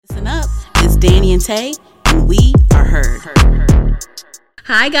Danny and Tay, and we are Heard.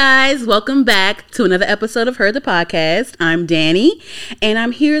 Hi guys, welcome back to another episode of Heard the Podcast. I'm Danny, and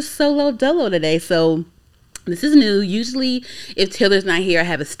I'm here solo dolo today. So this is new. Usually if Taylor's not here, I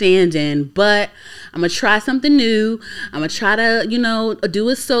have a stand-in, but I'm gonna try something new. I'm gonna try to, do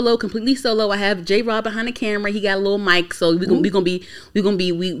a solo, completely solo. I have J Rob behind the camera. He got a little mic, so we're gonna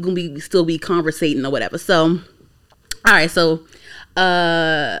be still be conversating or whatever. So, all right. So,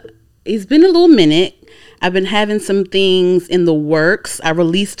 it's been a little minute. I've been having some things in the works. I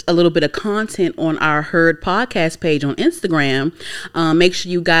released a little bit of content on our Heard Podcast page on Instagram. Make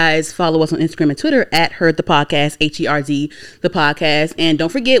sure you guys follow us on Instagram and Twitter at Heard the Podcast, HERD the podcast. And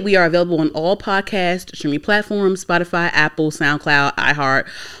don't forget, we are available on all podcast streaming platforms, Spotify, Apple, SoundCloud, iHeart,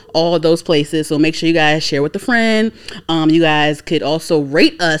 all of those places. So make sure you guys share with a friend. You guys could also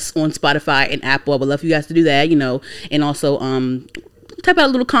rate us on Spotify and Apple. I would love for you guys to do that, and also, type out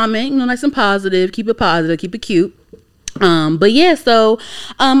a little comment, nice and positive, keep it cute. But yeah, so,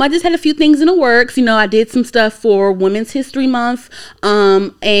 I just had a few things in the works. I did some stuff for Women's History Month.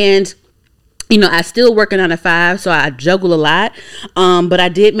 And I still work a 9 to 5, so I juggle a lot. But I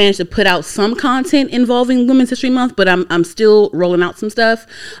did manage to put out some content involving Women's History Month, but I'm still rolling out some stuff.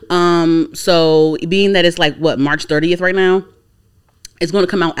 So being that it's like March 30th right now, it's going to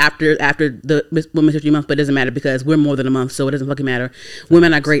come out after the Women's History Month, but it doesn't matter because we're more than a month, so it doesn't fucking matter.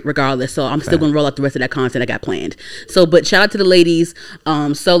 Women are great regardless, so I'm still going to roll out the rest of that content I got planned. So, but shout out to the ladies,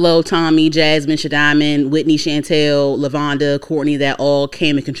 Solo, Tommy, Jasmine, Shadiamond, Whitney, Chantel, Lavonda, Courtney, that all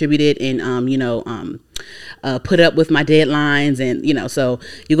came and contributed and, put up with my deadlines. And, so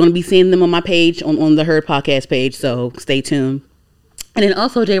you're going to be seeing them on my page, on the Heard Podcast page, so stay tuned. And then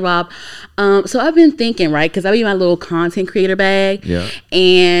also, J Rob, so I've been thinking, right, because I be my little content creator bag,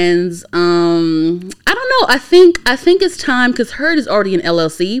 and I don't know, I think it's time, because Heard is already an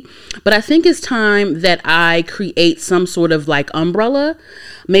LLC, but I think it's time that I create some sort of umbrella,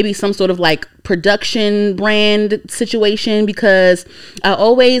 maybe some sort of production brand situation, because I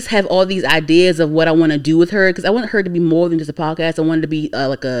always have all these ideas of what I want to do with Heard, because I want Heard to be more than just a podcast. I want it to be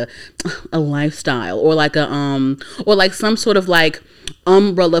a lifestyle, or some sort of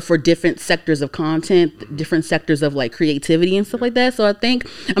umbrella for different sectors of content, different sectors of creativity and stuff like that. So I think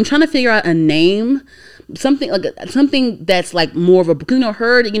I'm trying to figure out a name, something that's more of a, because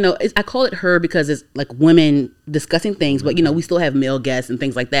Heard, I call it Heard because it's women discussing things, but we still have male guests and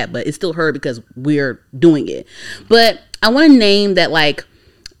things like that, but it's still Heard because we're doing it. But I want a name that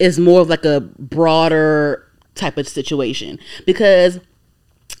is more of a broader type of situation, because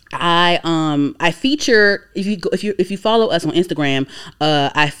I feature, if you follow us on Instagram,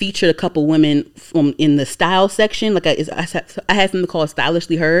 I featured a couple women in the style section. I have something called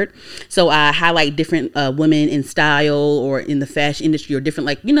Stylishly Heard. So I highlight different women in style or in the fashion industry, or different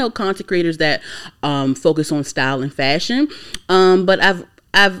content creators that focus on style and fashion. But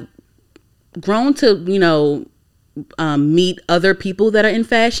I've grown to meet other people that are in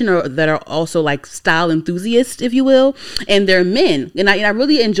fashion, or that are also style enthusiasts, if you will, and they're men. And I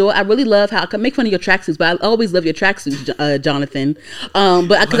really love how I can make fun of your tracksuits, but I always love your tracksuits, Jonathan.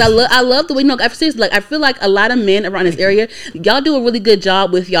 But because I love the way, I feel like a lot of men around this area, y'all do a really good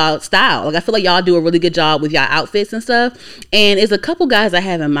job with y'all style. I feel like y'all do a really good job with y'all outfits and stuff. And there's a couple guys I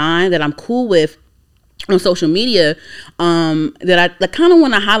have in mind that I'm cool with on social media, that I kind of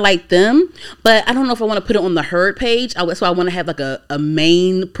want to highlight them, but I don't know if I want to put it on the Heard page. So I want to have a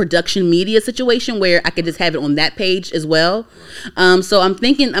main production media situation where I could just have it on that page as well. So I'm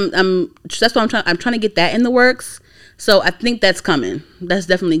thinking, that's why I'm trying to get that in the works. So I think that's coming. That's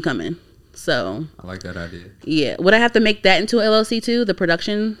definitely coming. So I like that idea. Yeah. Would I have to make that into an LLC too, the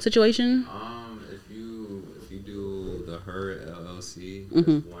production situation? If you do the Heard LLC,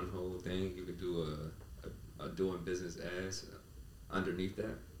 one whole thing, you could do a doing business as underneath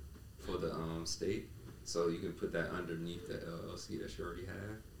that for the state, so you can put that underneath the LLC that you already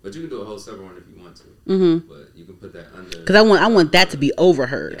have. But you can do a whole separate one if you want to. But you can put that under, because I want that to be over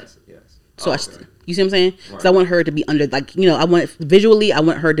Heard. Yes. So you see what I'm saying? Because I want her to be under, I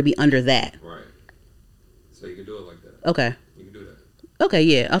want her to be under that. Right. So you can do it like that. Okay. You can do that. Okay.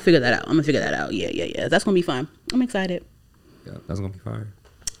 Yeah, I'll figure that out. I'm gonna figure that out. Yeah. That's gonna be fun. I'm excited. Yeah, that's gonna be fire.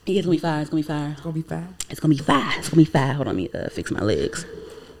 Yeah, it's gonna be fire. It's gonna be fire. It's gonna be fire. It's gonna be fire. It's gonna be fire. Hold on, let me fix my legs.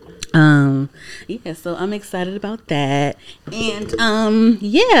 Yeah, so I'm excited about that. And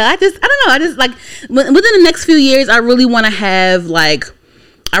yeah, I don't know. Within the next few years, I really want to have I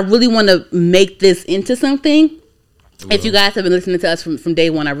really want to make this into something. If you guys have been listening to us from day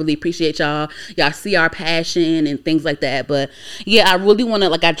one, I really appreciate y'all. Y'all see our passion and things like that. But yeah, I really want to,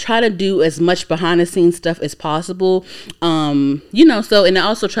 like, I try to do as much behind the scenes stuff as possible. You know, so, and I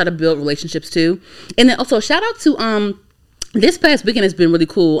also try to build relationships too. And then also shout out to, this past weekend has been really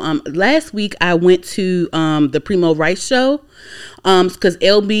cool. Last week I went to, the Primo Rice show. Cause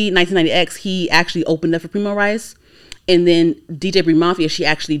LB 1990X, he actually opened up for Primo Rice. And then DJ Bree Mafia, she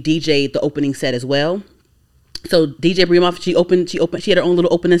actually DJ'd the opening set as well. So DJ Bree Mafia, she had her own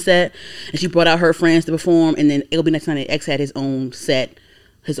little opening set, and she brought out her friends to perform. And then LB 1990X had his own set,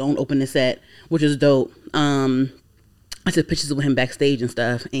 his own opening set, which is dope. I took pictures with him backstage and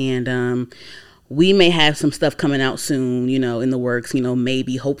stuff, and we may have some stuff coming out soon, you know, in the works, you know,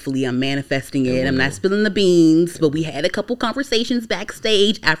 maybe, hopefully I'm manifesting it. I'm not spilling the beans, but we had a couple conversations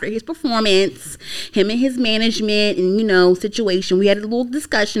backstage after his performance, him and his management and, you know, situation. We had a little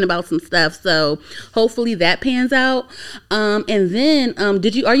discussion about some stuff. So hopefully that pans out. And then,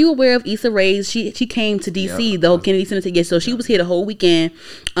 are you aware of Issa Rae's? She came to DC, the whole Kennedy Center ticket. So she was here the whole weekend,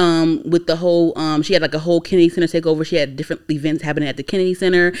 with the whole, she had like a whole Kennedy Center takeover. She had different events happening at the Kennedy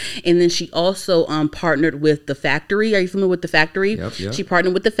Center. And then she also partnered with The Factory. Are you familiar with The Factory? Yep. She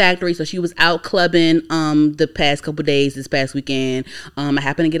partnered with The Factory, so she was out clubbing the past couple days, this past weekend. I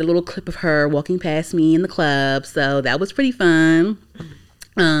happened to get a little clip of her walking past me in the club, so that was pretty fun.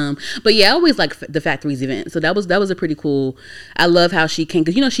 But yeah, I always like The Factory's event, so that was a pretty cool. I love how she came,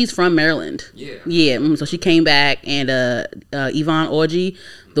 because you know she's from Maryland. Yeah. So she came back, and Yvonne Orji,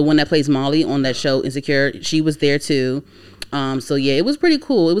 the one that plays Molly on that show Insecure, she was there too. So yeah, it was pretty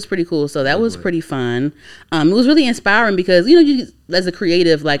cool. So that was pretty fun. It was really inspiring because, you know, you as a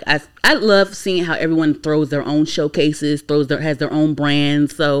creative, like I love seeing how everyone throws their own showcases, has their own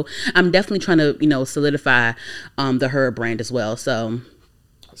brands. So I'm definitely trying to, you know, solidify the Her brand as well. So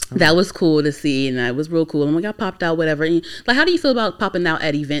that was cool to see, and it was real cool. I'm like, I popped out, whatever. And, like, how do you feel about popping out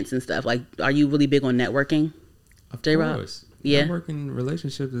at events and stuff? Like, are you really big on networking? Of J-Rob? course. Yeah. Networking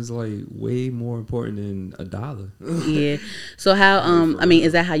relationships is like way more important than $1. Yeah. So how, I mean,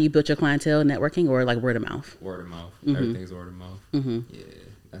 is that how you built your clientele, networking, or like word of mouth? Word of mouth. Mm-hmm. Everything's word of mouth. Mm-hmm. Yeah.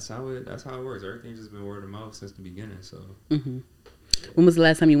 That's how it works. Everything's just been word of mouth since the beginning. So. Mm-hmm. When was the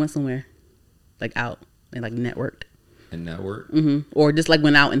last time you went somewhere, like out and like networked? And network? Mm-hmm. Or just like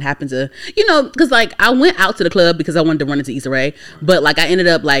went out and happened to, you know, because like I went out to the club because I wanted to run into Issa Rae, but like I ended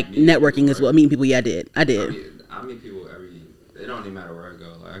up like networking as well, meeting people. Yeah, I did. I meet people it don't even matter where I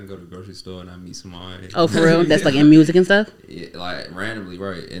go. Like I can go to the grocery store and I meet somebody. Oh, for real? That's like in music and stuff? Yeah, like randomly,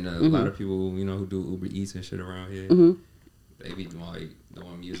 right? And a lot of people, you know, who do Uber Eats and shit around here, they be like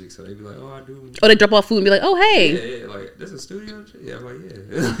doing music, so they be like, "Oh, I do." Oh, they drop off food and be like, "Oh, hey." Yeah, like this is studio shit. Yeah, I'm like,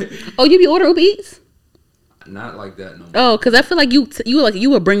 yeah. Oh, you be order Uber Eats? Not like that, no. Oh, because I feel like you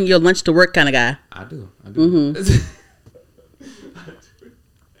would bring your lunch to work kind of guy. I do. Mm-hmm.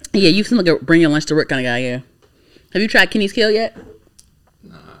 Yeah, you seem like a bring your lunch to work kind of guy. Yeah. Have you tried Kenny's Kill yet?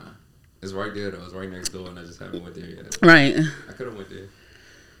 Nah, it's right there though. It's right next door, and I just haven't went there yet. Right. I could have went there.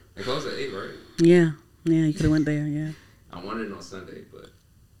 It closed at 8, right? Yeah, you could have went there. Yeah. I wanted it on Sunday, but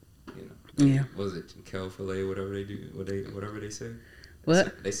you know. Yeah. Was it Kel Filet? Whatever they do, whatever they say.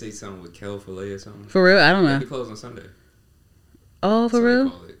 What? They say something with Kel Filet or something. For real? I don't know. They close on Sunday. Oh, for real? They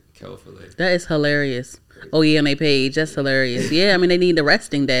call it Kel Filet. That is hilarious. Oh yeah, on their page. That's hilarious. Yeah, I mean they need the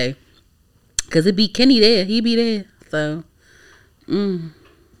resting day. Cause it be Kenny there. He be there. So,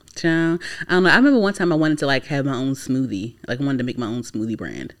 child. I don't know. I remember one time I wanted to like have my own smoothie. Like I wanted to make my own smoothie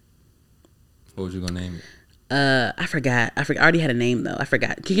brand. What was you gonna name it? I forgot. I already had a name though. I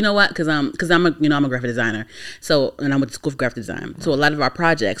forgot. You know what? Cause I'm a graphic designer. So, and I went to school for graphic design. So a lot of our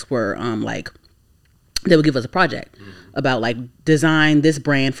projects were like, they would give us a project about like design this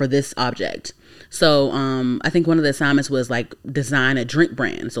brand for this object. So I think one of the assignments was like design a drink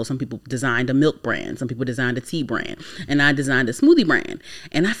brand. So some people designed a milk brand, some people designed a tea brand, and I designed a smoothie brand.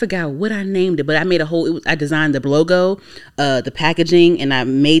 And I forgot what I named it, but I made I designed the logo, the packaging, and I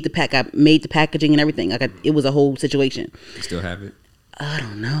made the packaging and everything. Like it was a whole situation. You still have it? I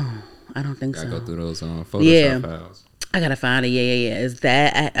don't know. I don't think so. Gotta go through those Photoshop files. I gotta find it. Yeah. Is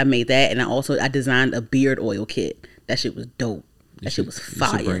that I made that, and I designed a beard oil kit. That shit was dope. That shit was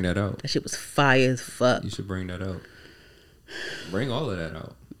fire. You should bring that out. That shit was fire as fuck. You should bring that out. Bring all of that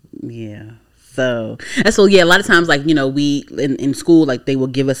out. Yeah. So yeah, a lot of times, like, you know, we in school, like they will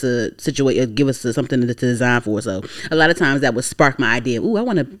give us something to design for. So a lot of times that would spark my idea. Ooh, I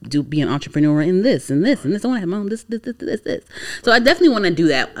want to be an entrepreneur in this and this and this. I want to have my own this. So I definitely want to do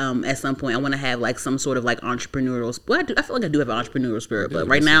that at some point. I want to have like some sort of like entrepreneurial. Well, I feel like I do have an entrepreneurial spirit, but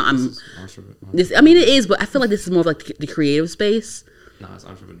right now I mean, it is, but I feel like this is more of like the creative space. No, it's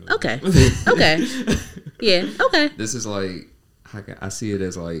entrepreneur. Okay. Yeah. Okay. This is like, I see it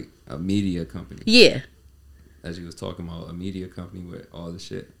as like a media company. Yeah. As you was talking about, a media company with all the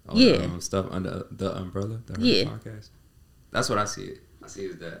shit, all Yeah. the stuff under the umbrella, the Heard Yeah. podcast. That's what I see it. I see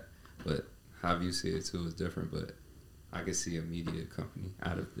it as that. But how you see it too is different. But I can see a media company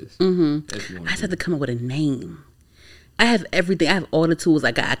out of this. Mm-hmm. If you want I just have to come up with a name. I have everything. I have all the tools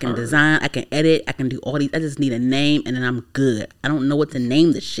I got. I can design. I can edit. I can do all these. I just need a name, and then I'm good. I don't know what to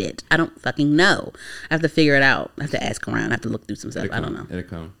name the shit. I don't fucking know. I have to figure it out. I have to ask around. I have to look through some stuff. I don't know. It'll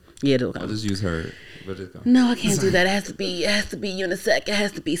come. Yeah, it'll I'll come. just use her. But it'll come. No, I can't do that. It has to be unisex. It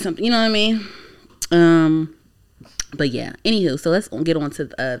has to be something. You know what I mean? But yeah. Anywho, so let's get on to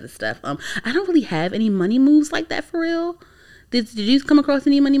the stuff. I don't really have any money moves like that for real. Did you come across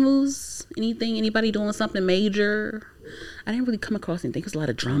any money moves? Anything? Anybody doing something major? I didn't really come across anything. There's a lot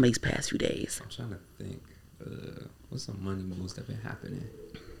of drama these past few days. I'm trying to think. What's some money moves that been happening?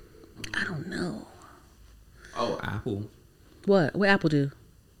 I don't know. Oh, Apple. What Apple do?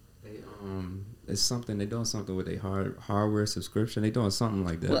 They it's something. They doing something with their hardware subscription. They doing something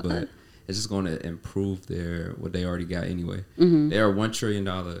like that, What? but it's just going to improve what they already got anyway. Mm-hmm. They are $1 trillion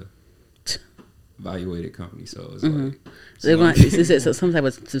evaluated company, so it's Mm-hmm. like They're going. Is it some type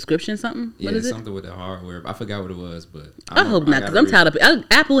of subscription? Something? yeah, What is it? something with the hardware. I forgot what it was, but I hope not, because I'm tired of it.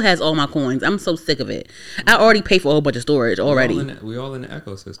 Apple has all my coins. I'm so sick of it. I already pay for a whole bunch of storage already. We all in the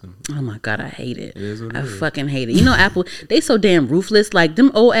ecosystem. Oh my god, I hate it. It is what it I is. fucking hate it. You know, Apple, they so damn ruthless. Like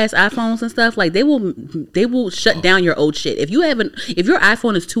them old ass iPhones and stuff. Like they will shut down your old shit. If your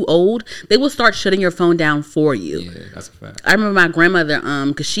iPhone is too old, they will start shutting your phone down for you. Yeah, that's a fact. I remember my grandmother,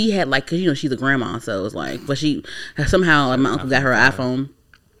 because she had she's a grandma, so it was like, but she somehow my uncle got her an iPhone.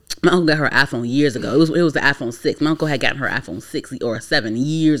 My uncle got her an iPhone years ago. It was the iPhone 6. My uncle had gotten her iPhone 6 or 7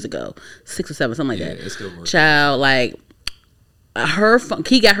 years ago, 6 or 7, something like Yeah, that. it still works. Child, like her phone,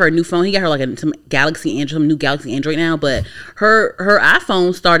 he got her a new phone. He got her like some new Galaxy Android now. But her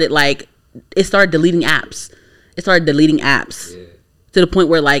iPhone started deleting apps. It started deleting apps. Yeah. To the point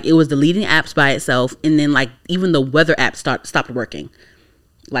where like it was deleting apps by itself, and then like even the weather app stopped working,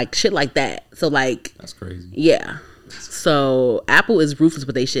 like shit like that. So like That's crazy. yeah, so Apple is ruthless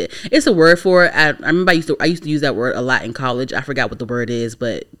with they shit. It's a word for it. I remember I used to use that word a lot in college. I forgot what the word is,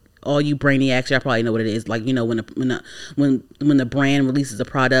 but all you brainiacs, y'all probably know what it is. Like, you know, when the brand releases a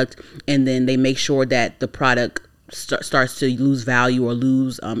product and then they make sure that the product starts to lose value or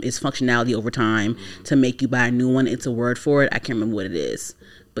lose its functionality over time to make you buy a new one. It's a word for it. I can't remember what it is,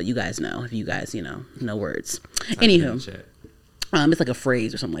 but you guys know, if you guys know words. Anywho, it's like a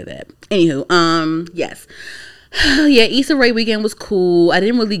phrase or something like that. Anywho, yes. Yeah, Issa Rae weekend was cool. I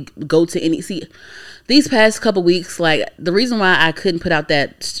didn't really go to any. See, these past couple weeks, like the reason why I couldn't put out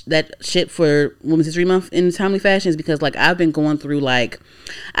that shit for Women's History Month in a timely fashion is because like I've been going through like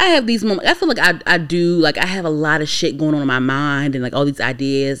I have these moments. I feel like I have a lot of shit going on in my mind and like all these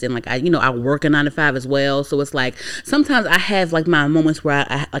ideas and like I work a 9 to 5 as well. So it's like sometimes I have like my moments where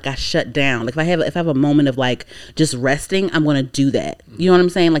I shut down. Like if I have a moment of like just resting, I'm gonna do that. You know what I'm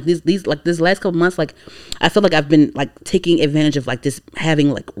saying? Like this last couple months, like I feel like I've been like taking advantage of like just having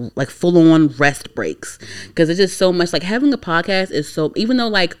like full on rest breaks because it's just so much. Like having a podcast is so, even though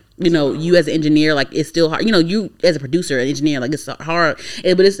like you as an engineer, like it's still hard. You as a producer, an engineer, like it's hard.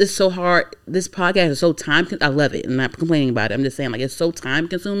 But it's so hard. This podcast is so I love it. I'm not complaining about it. I'm just saying like it's so time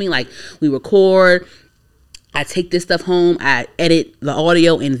consuming. Like we record, I take this stuff home, I edit the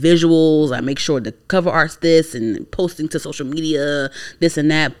audio and visuals, I make sure the cover art's this and posting to social media, this and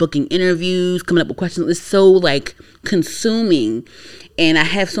that, booking interviews, coming up with questions. It's so like consuming and I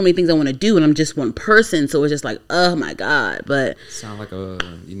have so many things I want to do and I'm just one person, so it's just like, oh my God. But sound like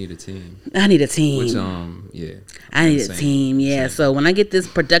you need a team. I need a team. Which yeah. I need a team, yeah. So when I get this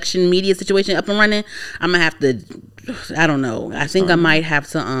production media situation up and running, I'm gonna have to, I don't know. I think I might have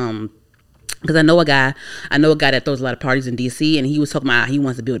to because I know a guy that throws a lot of parties in DC, and he was talking about how he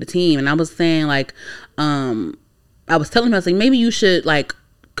wants to build a team, and I was saying like, I was telling him, I was like, maybe you should like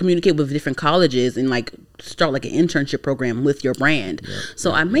communicate with different colleges and like start like an internship program with your brand.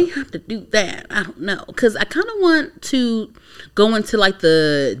 So I may have to do that. I don't know, because I kind of want to go into like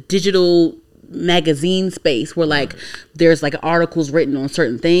the digital magazine space where like there's like articles written on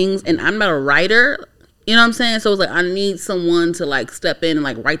certain things, and I'm not a writer. You know what I'm saying? So it's like I need someone to like step in and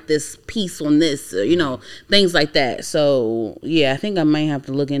like write this piece on this, things like that. So yeah, I think I might have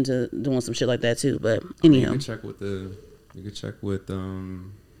to look into doing some shit like that too. But anyhow, you could check with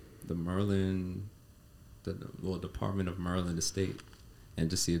the Maryland, the Department of Maryland, the state, and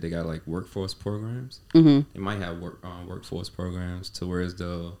just see if they got like workforce programs. Mm-hmm. They might have workforce programs to where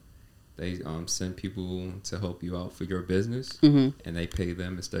they send people to help you out for your business, mm-hmm. and they pay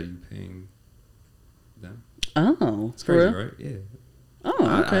them instead of you paying them. Oh, It's crazy, for real? right? Yeah.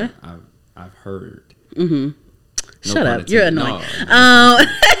 Oh, okay. I've heard. Mm-hmm. No Shut pun up. You're intended. annoying. No.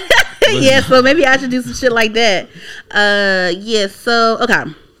 Yeah, so maybe I should do some shit like that. Yeah, so, okay.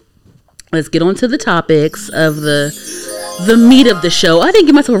 Let's get on to the topics of the meat of the show. I didn't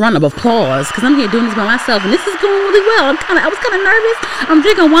give myself a round of applause because I'm here doing this by myself, and this is going really well. I was kind of nervous. I'm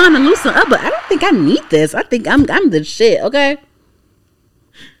drinking wine and loosening up, but I don't think I need this. I think I'm the shit, okay?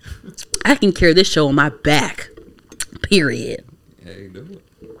 I can carry this show on my back. Period. Hey, do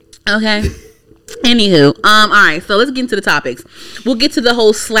it. Okay. Anywho, all right, so let's get into the topics. We'll get to the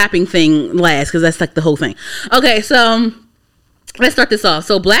whole slapping thing last because that's like the whole thing. Okay, so let's start this off.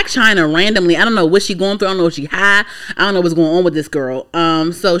 So Blac Chyna randomly, I don't know what she going through. I don't know if she high. I don't know what's going on with this girl.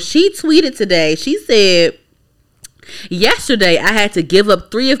 So she tweeted today. She said, "Yesterday I had to give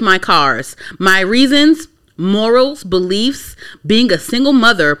up 3 of my cars. My reasons: morals, beliefs, being a single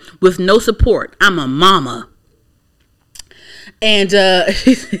mother with no support. I'm a mama." And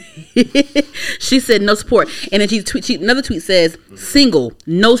she said no support. And then another tweet says single,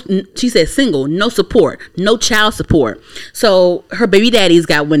 no. She said single, no support, no child support. So her baby daddies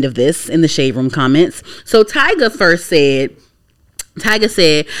got wind of this in the Shade Room comments. So Tyga said,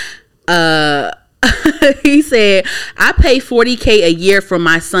 he said, "I pay $40K a year for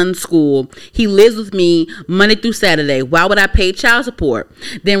my son's school. He lives with me Monday through Saturday. Why would I pay child support?"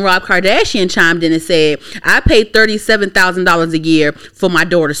 Then Rob Kardashian chimed in and said, "I pay $37,000 a year for my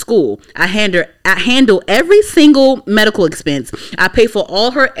daughter's school. I handle every single medical expense. I pay for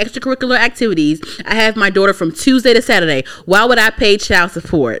all her extracurricular activities. I have my daughter from Tuesday to Saturday. Why would I pay child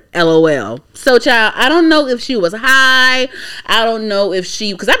support? LOL." So, child, I don't know if she was high. I don't know if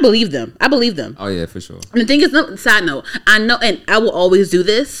because I believe them. Oh yeah, for sure. And the thing is, no, side note, I know, and I will always do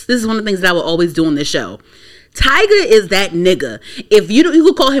this. This is one of the things that I will always do on this show. Tyga is that nigga. If you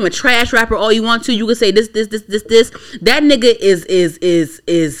could call him a trash rapper all you want to. You could say this. That nigga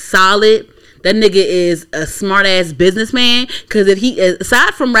is solid. That nigga is a smart ass businessman. Because if he,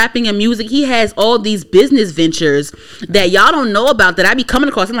 aside from rapping and music, he has all these business ventures that y'all don't know about that I be coming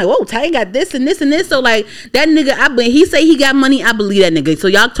across. I'm like, whoa, Tyga got this and this and this. So like that nigga, he say he got money, I believe that nigga. So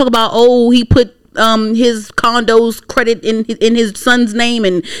y'all talk about, oh, he put his condo's credit in his son's name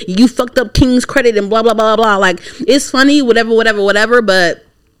and you fucked up King's credit and blah blah blah blah. Like it's funny, whatever, but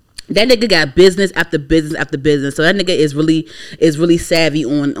that nigga got business after business after business. So that nigga is really savvy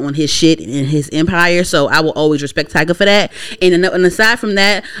on his shit and his empire. So I will always respect Tyga for that. And aside from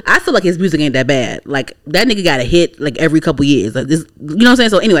that, I feel like his music ain't that bad. Like that nigga got a hit like every couple years. Like this, you know what I'm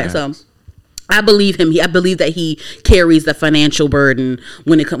saying? So anyway, so I believe him. I believe that he carries the financial burden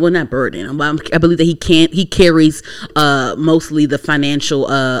when it comes. Well, not burden. I believe that he carries mostly the financial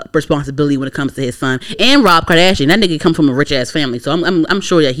responsibility when it comes to his son and Rob Kardashian. That nigga come from a rich ass family, so I'm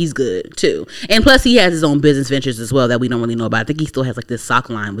sure that he's good too. And plus, he has his own business ventures as well that we don't really know about. I think he still has like this sock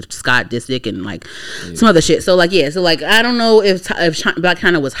line with Scott Disick and like some other shit. So like so I don't know if Blac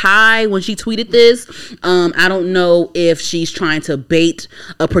Chyna was high when she tweeted this. I don't know if she's trying to bait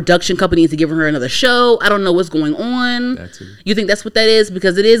a production company into giving her another show. I don't know what's going on. You think that's what that is?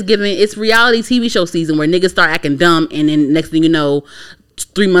 Because it's reality TV show season where niggas start acting dumb and then next thing you know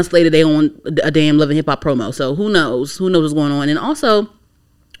 3 months later they on a damn Love and Hip Hop promo. So who knows what's going on. And also,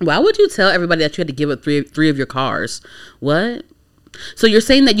 why would you tell everybody that you had to give up three of your cars? What? So you're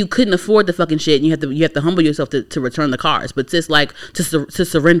saying that you couldn't afford the fucking shit and you have to humble yourself to return the cars, but just like to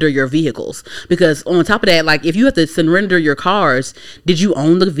surrender your vehicles. Because on top of that, like if you have to surrender your cars, did you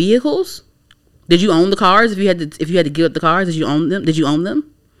own the vehicles? Did you own the cars? If you had to give up the cars, did you own them?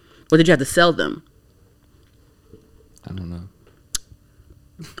 Or did you have to sell them? I don't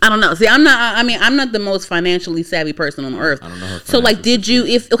know. See, I'm not the most financially savvy person on earth. I don't know. So like,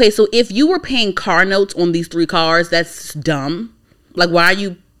 if you were paying car notes on these 3 cars, that's dumb. Like, why are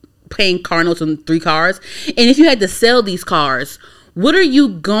you paying car notes on 3 cars? And if you had to sell these cars, what are you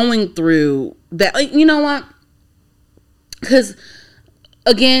going through that, you know what? Because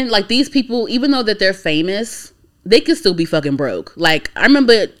again, like these people, even though that they're famous, they could still be fucking broke. Like I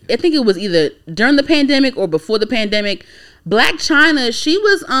remember, I think it was either during the pandemic or before the pandemic, Blac Chyna,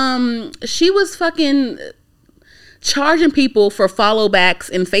 she was fucking charging people for follow backs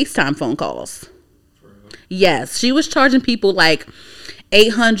and FaceTime phone calls. Yes, she was charging people like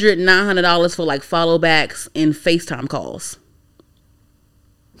 $800, $900 for like follow backs and FaceTime calls.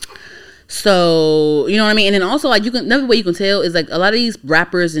 So, you know what I mean? And then also, like, another way you can tell is like a lot of these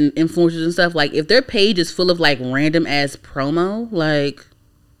rappers and influencers and stuff, like if their page is full of like random ass promo, like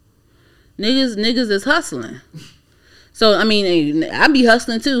niggas is hustling. So, I mean, I be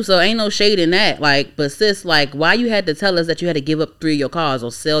hustling too, so ain't no shade in that. Like, but sis, like, why you had to tell us that you had to give up 3 of your cars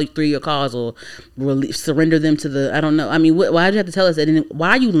or sell 3 of your cars or surrender them to the, I don't know. I mean, why did you have to tell us that? And why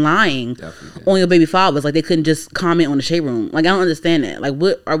are you lying on your baby fathers? Like, they couldn't just comment on the Shade Room. Like, I don't understand that. Like,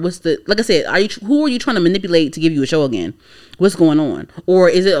 what's the, like I said, who are you trying to manipulate to give you a show again? What's going on? Or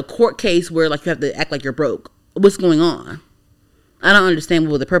is it a court case where, like, you have to act like you're broke? What's going on? I don't understand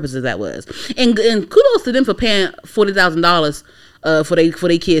what the purpose of that was. And kudos to them for paying $40,000 for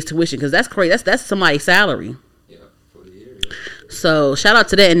their kids' tuition, because that's crazy. That's somebody's salary. Yeah, for the year. Yeah. So shout out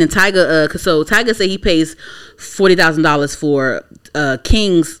to that. And then Tyga, so Tyga said he pays $40,000 for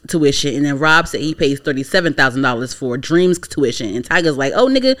King's tuition, and then Rob said he pays $37,000 for Dream's tuition. And Tyga's like, "Oh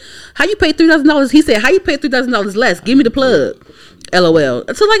nigga, how you pay $3,000?" He said, "How you pay $3,000 less? Give me the plug." LOL.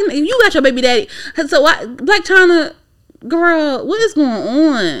 So like, you got your baby daddy. So Blac Chyna. Girl, what is going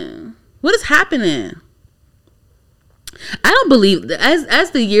on? What is happening? I don't believe as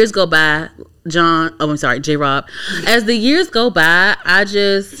the years go by, J-Rob. As the years go by, I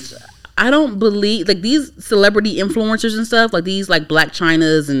don't believe, like, these celebrity influencers and stuff, like these like Blac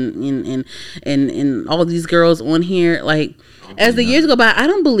Chynas and all these girls on here, like, as the years go by, I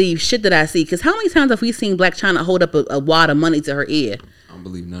don't believe shit that I see. Because how many times have we seen Blac Chyna hold up a wad of money to her ear? I don't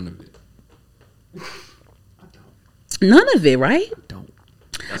believe none of it. None of it, right? I don't.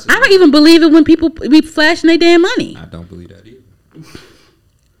 I don't even believe it when people be flashing their damn money. I don't believe that either.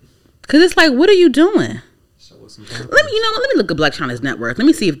 Cause it's like, what are you doing? So what's Let me look at Blac Chyna's net worth. Let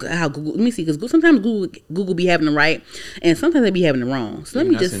me see because sometimes Google be having it right, and sometimes they be having it wrong. So let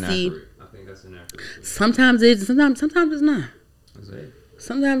me just see. I think that's inaccurate. Sometimes it is, sometimes it's not.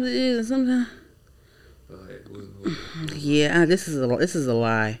 Sometimes it is, and sometimes. Yeah, this is a lie. This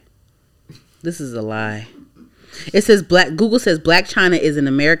is a lie. It says Google says Blac Chyna is an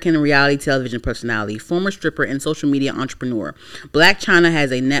American reality television personality, former stripper, and social media entrepreneur. Blac Chyna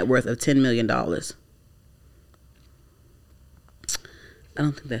has a net worth of $10 million. I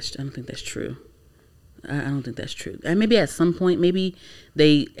don't think that's true. I don't think that's true. And maybe at some point, maybe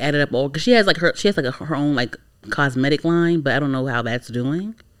they added up all, because she has her own like cosmetic line, but I don't know how that's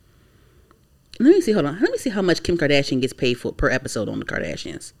doing. Let me see. Hold on. Let me see how much Kim Kardashian gets paid for per episode on the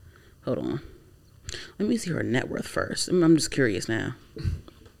Kardashians. Hold on. Let me see her net worth first. I'm just curious now.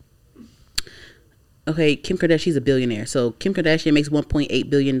 Okay, Kim Kardashian, she's a billionaire. So Kim Kardashian makes $1.8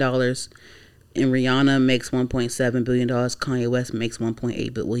 billion. And Rihanna makes $1.7 billion. Kanye West makes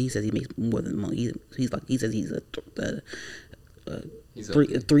 $1.8 billion. Well, he says he makes more than money. He says he's a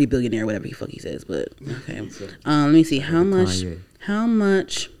three billionaire, whatever the fuck he says. But okay, let me see how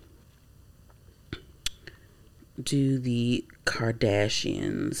much do the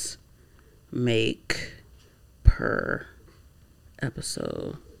Kardashians make per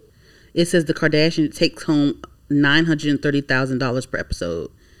episode? It says the Kardashian takes home $930,000 per episode.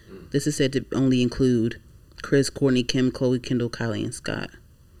 This is said to only include Kris, Kourtney, Kim, Khloe, Kendall, Kylie, and Scott.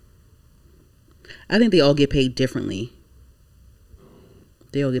 I think they all get paid differently.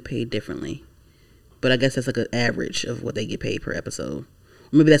 But I guess that's like an average of what they get paid per episode.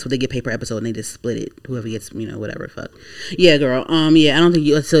 Maybe that's what they get paid per episode, and they just split it. Whoever gets, whatever, fuck. Yeah, girl. Yeah, I don't think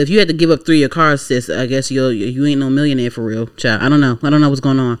you. So if you had to give up 3 of your cars, sis, I guess you ain't no millionaire for real, child. I don't know what's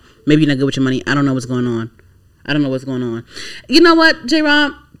going on. Maybe you're not good with your money. I don't know what's going on. You know what,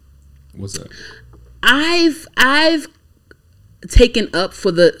 J-Rob? What's up? I've taken up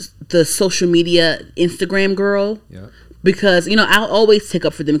for the social media Instagram girl. Yeah. Because, I'll always take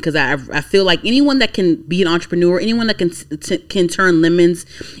up for them, because I feel like anyone that can be an entrepreneur, anyone that can turn lemons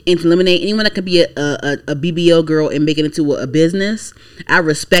into lemonade, anyone that can be a BBL girl and make it into a business, I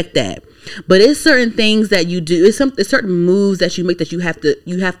respect that. But it's certain things that you do, it's certain moves that you make that you have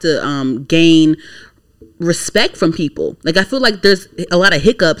to gain respect from people. Like, I feel like there's a lot of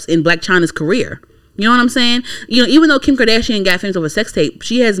hiccups in Blac Chyna's career. You know what I'm saying? Even though Kim Kardashian got famous over sex tape,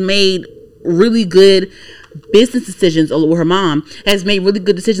 she has made really good business decisions, or her mom has made really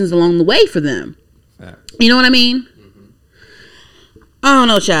good decisions along the way for them. You know what I mean? Mm-hmm. I don't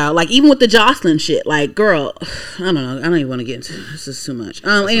know, child. Like, even with the Jocelyn shit, like, girl, I don't know. I don't even want to get into this. Is too much.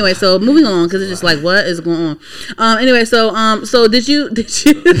 Anyway, so moving on, because it's just like, what is going on? Anyway, so did you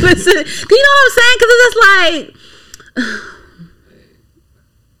listen? You know what I'm saying? Because it's just like,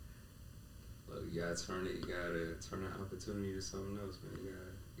 look, you gotta turn that opportunity to something else, man.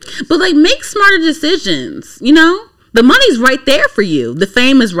 But like, make smarter decisions. The money's right there for you. The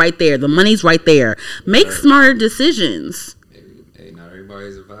fame is right there. The money's right there. Make smarter decisions. Maybe not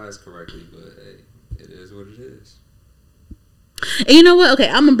everybody's advised correctly, but hey, it is what it is. And you know what? Okay,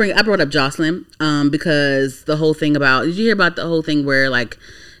 I brought up Jocelyn because the whole thing about, did you hear about the whole thing where, like,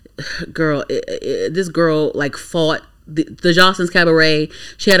 this girl like fought the Jostens Cabaret.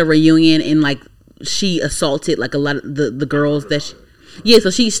 She had a reunion and like she assaulted like a lot of the girls that she. Yeah, so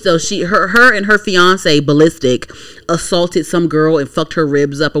her and her fiance Ballistic assaulted some girl and fucked her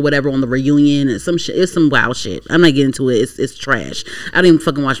ribs up or whatever on the reunion and some shit. It's some wild shit. I'm not getting into it. It's trash. I don't even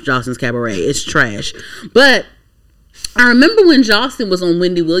fucking watch Jostens Cabaret. It's trash. But I remember when Jostin was on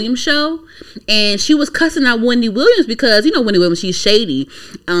Wendy Williams' show and she was cussing out Wendy Williams because, you know, Wendy Williams, she's shady.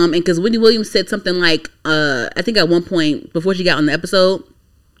 And because Wendy Williams said something like, I think at one point before she got on the episode,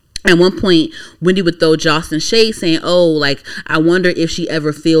 at one point, Wendy would throw Jostin shade saying, oh, like, I wonder if she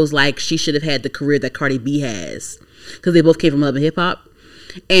ever feels like she should have had the career that Cardi B has. Because they both came from Love and Hip Hop.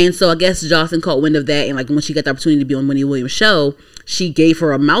 And so I guess Jostin caught wind of that. And like when she got the opportunity to be on Wendy Williams' show, she gave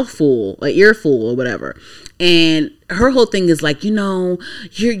her a mouthful, an earful or whatever. And her whole thing is like, you know,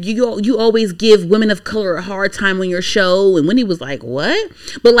 you always give women of color a hard time on your show. And Wendy was like, what?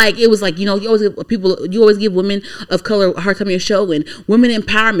 But like, it was like, you know, you always give women of color a hard time on your show, and women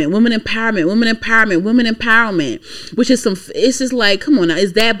empowerment, which is it's just like, come on now,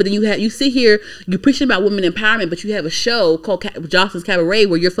 is that? But then you sit here, you're preaching about women empowerment, but you have a show called Jostin's Cabaret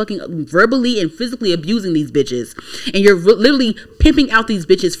where you're fucking verbally and physically abusing these bitches. And you're literally pimping out these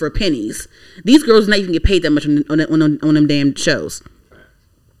bitches for pennies. These girls not even get paid that much on them damn shows.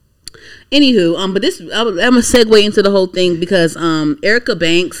 Anywho, but this I'm gonna segue into the whole thing because Erica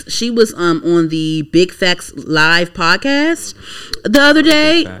Banks, she was on the Big Facts Live podcast the other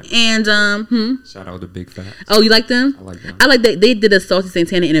day, and shout out to Big Facts. Oh, you like them? I like them. I like that they did a Salty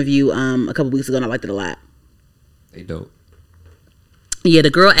Santana interview a couple weeks ago, and I liked it a lot. They dope. Yeah, the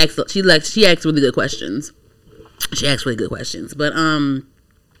girl asked really good questions. But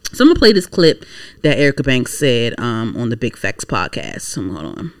so I'm gonna play this clip that Erica Banks said on the Big Facts podcast. So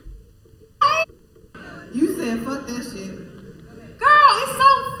hold on. You said fuck that shit. Girl, it's so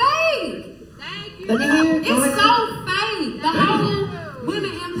fake. Thank you. It's so fake. The whole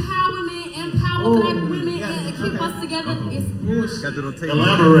women empowerment, empower black women and keep us together is bullshit.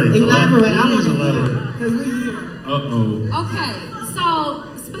 Elaborate. I want to elaborate. Okay, so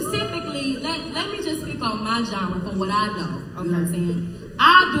specifically, let me just speak on my genre for what I know. You know what I'm saying?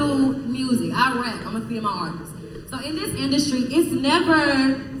 I do music. I rap. I'm a female artist. So in this industry, it's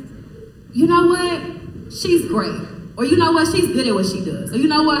never, you know what? She's great. Or you know what? She's good at what she does. Or you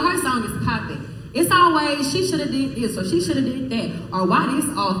know what? Her song is popping. It's always, she should have did this, or she should have did that, or why this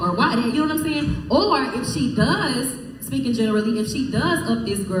off, or why that, you know what I'm saying? Or if she does, speaking generally, if she does up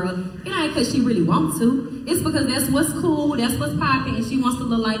this girl, it ain't because she really wants to. It's because that's what's cool, that's what's popping, and she wants to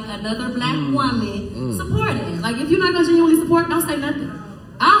look like another black woman supporting it. Like, if you're not going to genuinely support, don't say nothing.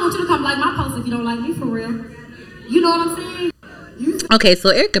 I don't want you to come like my post if you don't like me, for real. You know what I'm saying? Okay, so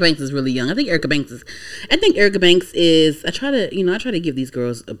Erica Banks is really young. I think Erica Banks is, I try to give these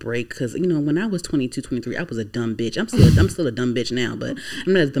girls a break because, you know, when I was 22, 23, I was a dumb bitch. I'm still a dumb bitch now, but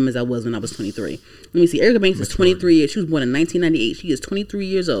I'm not as dumb as I was when I was 23. Let me see. Erica Banks is 23. She was born in 1998. She is 23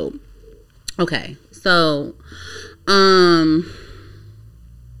 years old. Okay, so,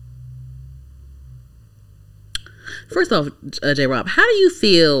 first off, J-Rob, how do you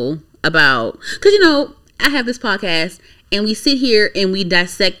feel about, because, you know, I have this podcast and we sit here and we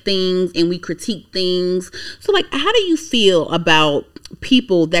dissect things and we critique things. So, like, how do you feel about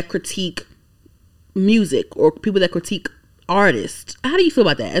people that critique music or people that critique artists? How do you feel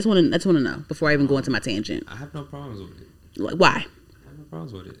about that? I just want to know before I even go into my tangent. I have no problems with it. Like, why? I have no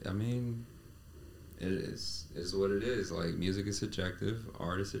problems with it. I mean, it's what it is. Like, music is subjective,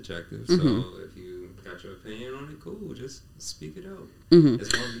 art is subjective. So if you got your opinion on it, cool. Just speak it out.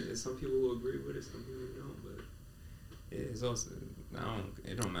 It's some people will agree with it, some people don't. But it's also,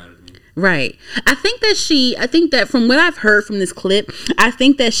 it don't matter to me. Right. I think that from what I've heard from this clip, I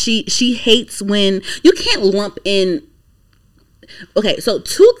think that she hates when you can't lump in. Okay, so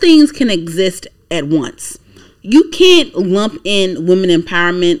two things can exist at once. You can't lump in women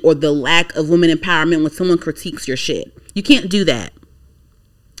empowerment or the lack of women empowerment when someone critiques your shit. You can't do that.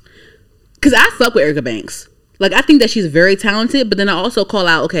 Because I fuck with Erica Banks. Like, I think that she's very talented, but then I also call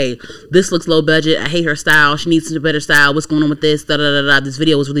out, okay, this looks low budget. I hate her style. She needs a better style. What's going on with this? This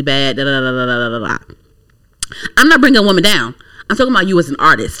video was really bad. I'm not bringing a woman down. I'm talking about you as an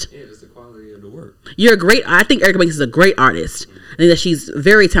artist. Yeah, it's the quality of the work. I think Erica Banks is a great artist. I think that she's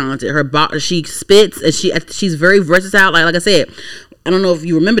very talented. She spits, and she's very versatile. Like I said, I don't know if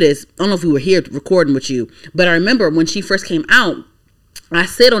you remember this. I don't know if we were here recording with you, but I remember when she first came out, I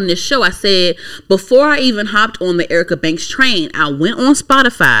said on this show, before I even hopped on the Erica Banks train, I went on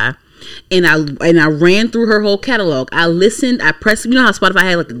Spotify and I ran through her whole catalog. I listened. I pressed. You know how Spotify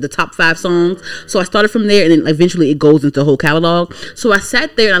had like the top 5 songs. So I started from there, and then eventually it goes into the whole catalog. So I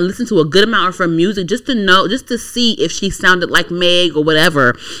sat there and I listened to a good amount of her music just to see if she sounded like Meg or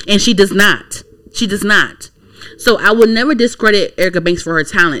whatever. And she does not. She does not. So I would never discredit Erica Banks for her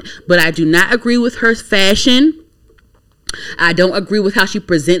talent, but I do not agree with her fashion. I don't agree with how she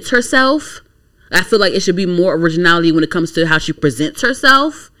presents herself. I feel like it should be more originality when it comes to how she presents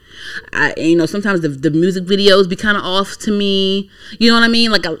herself. Sometimes the music videos be kind of off to me. You know what I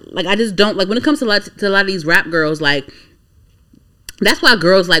mean? Like I just don't like when it comes to a lot of these rap girls. Like that's why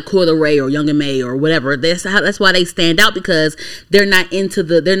girls like Coi Leray or Young M.A or whatever. That's why they stand out, because they're not into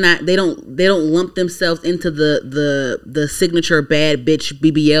they don't lump themselves into the signature bad bitch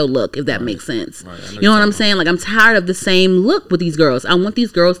BBL look, if that makes sense. Right. You know what I'm saying? Like, I'm tired of the same look with these girls. I want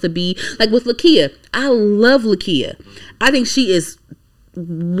these girls to be like with Lakia. I love Lakia. I think she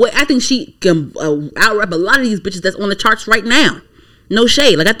can out-rap a lot of these bitches that's on the charts right now. No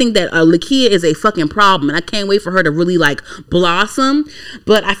shade. Like, I think that Lakia is a fucking problem, and I can't wait for her to really like blossom.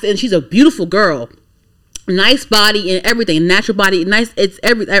 But and she's a beautiful girl, nice body and everything, natural body, nice. It's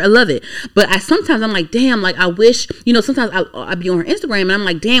everything. I love it. But sometimes I'm like, damn. Like, I wish, sometimes I be on her Instagram and I'm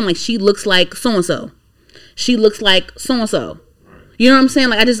like, damn. Like, she looks like so and so. She looks like so and so. You know what I'm saying?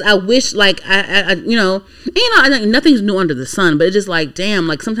 Like, I wish, like, I nothing's new under the sun, but it's just like, damn.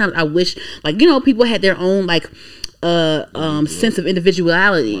 Like, sometimes I wish, like, people had their own like sense of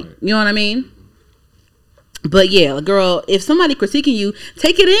individuality. Right. You know what I mean? But yeah, girl, if somebody critiquing you,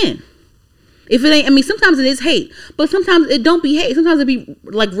 take it in. If it ain't, sometimes it is hate, but sometimes it don't be hate. Sometimes it be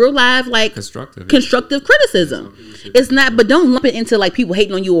like real live, like constructive criticism. It's not, but don't lump it into like people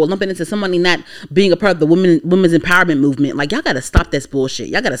hating on you, or lump it into somebody not being a part of the women's empowerment movement. Like, y'all gotta stop this bullshit.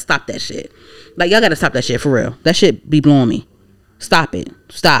 Y'all gotta stop that shit. Like, y'all gotta stop that shit for real. That shit be blowing me. Stop it.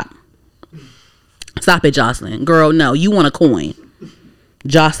 Stop it, Jocelyn. Girl, no, you want a coin.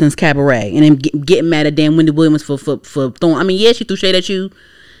 Jocelyn's Cabaret. And then getting mad at damn Wendy Williams for throwing. Yeah, she threw shade at you.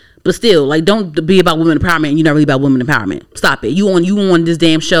 But still, like, don't be about women empowerment and you're not really about women empowerment. Stop it. You on this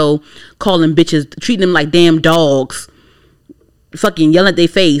damn show calling bitches, treating them like damn dogs. Fucking yelling at their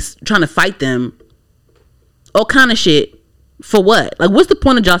face, trying to fight them. All kind of shit. For what? Like, what's the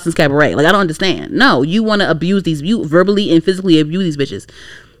point of Jocelyn's Cabaret? Like, I don't understand. No, you want to abuse you verbally and physically abuse these bitches.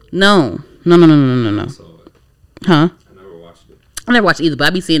 No. Huh? I never watched it either, but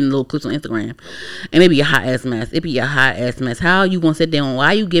I be seeing little clips on Instagram. And it be a hot ass mess. How you gonna sit down?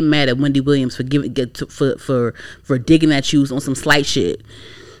 Why you get mad at Wendy Williams for digging at you on some slight shit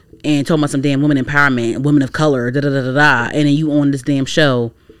and talking about some damn women empowerment, women of color, and then you on this damn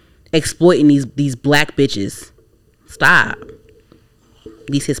show exploiting these black bitches? Stop.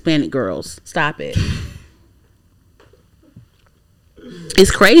 These Hispanic girls. Stop it.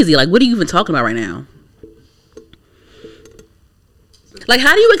 It's crazy. Like, what are you even talking about right now? Like,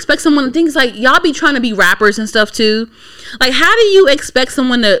 how do you expect someone to think? It's like, y'all be trying to be rappers and stuff too. Like, how do you expect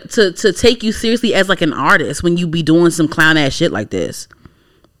someone to take you seriously as like an artist when you be doing some clown ass shit like this?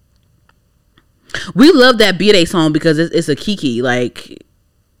 We love that B-Day song because it's a kiki. Like,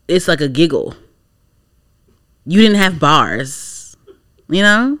 it's like a giggle. You didn't have bars,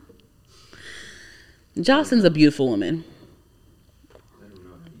 Jocelyn's a beautiful woman.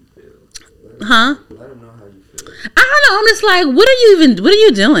 Huh? Let them know how you feel. I don't know. I'm just like, what are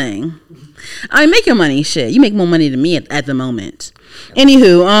you doing? Make your money. Shit, you make more money than me at the moment.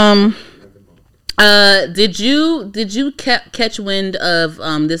 Anywho, did you catch wind of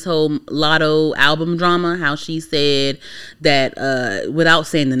this whole Lotto album drama? How she said that without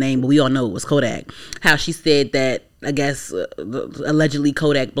saying the name, but we all know it was Kodak. How she said that, I guess allegedly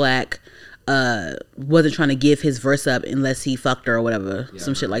Kodak Black wasn't trying to give his verse up unless he fucked her or whatever,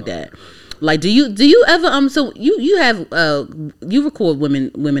 some shit like that. Like, do you ever so you have you record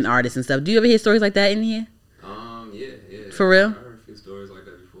women artists and stuff? Do you ever hear stories like that in here? Yeah. For real? I heard a few stories like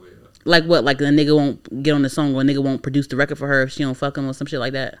that before. Yeah. Like what? Like a nigga won't get on the song, or a nigga won't produce the record for her if she don't fuck him, or some shit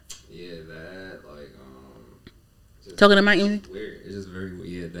like that. Yeah, that just talking to Mike. Weird. It's just very weird.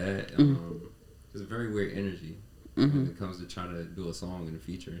 Yeah, that it's very weird energy when it comes to trying to do a song in the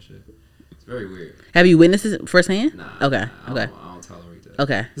feature and shit. It's very weird. Have you witnessed it firsthand? Nah. Okay. I don't tolerate that.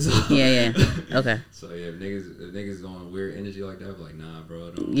 Okay. So, yeah. Okay. So yeah, if niggas going weird energy like that, I'm like, nah,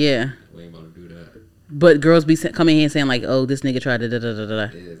 bro. Yeah. We ain't about to do that. But girls be coming here and saying like, oh, this nigga tried to Yeah,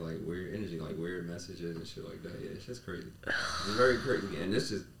 it's like weird energy, like weird messages and shit like that. Yeah, it's just crazy. It's very crazy, and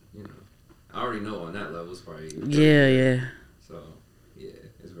this is, I already know on that level it's probably. Yeah. So yeah,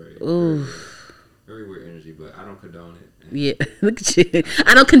 it's very. Ooh. very weird energy, but I don't condone it. Yeah, look at you.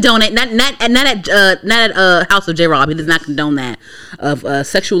 I don't condone it. Not at House of J. Rob. He does not condone that of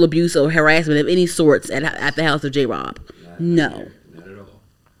sexual abuse or harassment of any sorts at the House of J. Rob. No, not at all.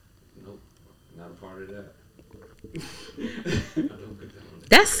 Nope, not a part of that. I don't condone it.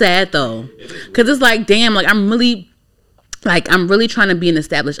 that's sad though, because it's like, damn, like I'm really trying to be an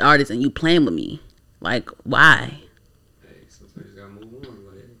established artist, and you playing with me. Like, why? Hey, sometimes you gotta move on.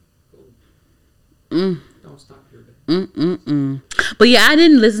 Like, Mm. don't stop your day. But yeah, I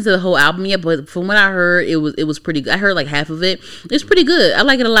didn't listen to the whole album yet, but from what I heard, it was pretty good. I heard like half of it. It's pretty good. I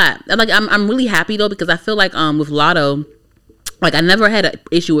like it a lot. I'm really happy though, because I feel like with Lotto, like I never had an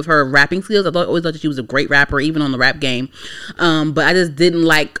issue with her rapping skills. I always thought that she was a great rapper, even on the rap game. But I just didn't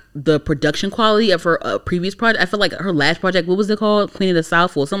like the production quality of her previous project. I feel like her last project, what was it called, Queen of the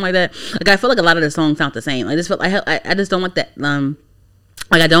South or something like that. Like I feel like a lot of the songs sound the same. I just felt I just don't like that.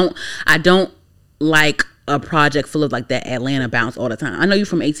 Like I don't like a project full of like that Atlanta bounce all the time. I know you're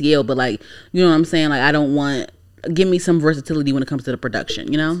from ATL, but like, you know what I'm saying? Like I don't want, give me some versatility when it comes to the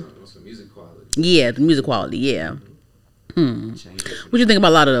production, you know? Some music quality. Yeah, the music quality, yeah. Change it. What you think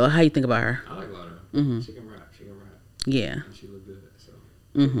about Lotto though? How you think about her? I like Lotto. She can rap. Yeah. And she look good. So,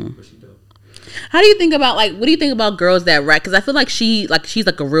 but she dope. How do you think about what do you think about girls that rap? Because I feel like she's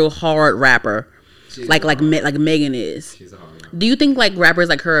like a real hard rapper, She's like hard. Megan is. She's a hard rapper. Do you think like rappers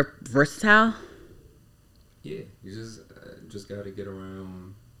like her are versatile? Yeah, you just gotta get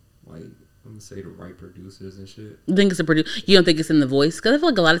around, like, I'm gonna say the right producers and shit. You think it's a You don't think it's in the voice? Because I feel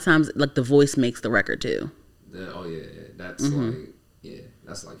like a lot of times like the voice makes the record too. That's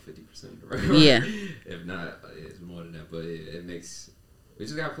that's like 50% of the record. Yeah. If not, it's more than that. But it makes. We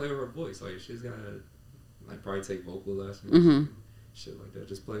just gotta play with her voice. Like she's gotta like probably take vocal lessons, shit like that.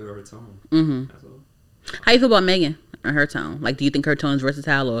 Just play with her tone. That's all. How you feel about Megan and her tone? Like, do you think her tone is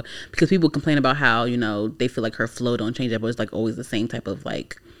versatile, or because people complain about how they feel like her flow don't change up, but it's like always the same type of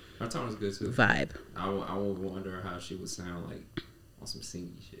like Her tone is good too. vibe. I would wonder how she would sound like on some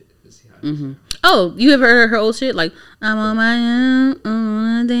singy shit. To see how she sound. Oh, you ever heard her old shit? Like, I'm on my own, I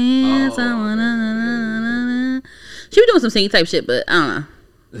wanna dance, I wanna. She be doing some singing type shit, but I don't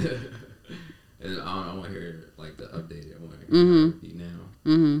know. And I want to hear like the updated one. Be now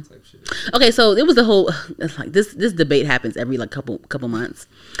type shit. Okay, so it was the whole like this debate happens every like couple months.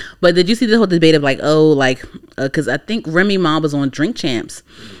 But did you see the whole debate of like, because I think Remy Ma was on Drink Champs,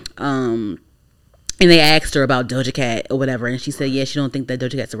 and they asked her about Doja Cat or whatever, and she said, yeah, she don't think that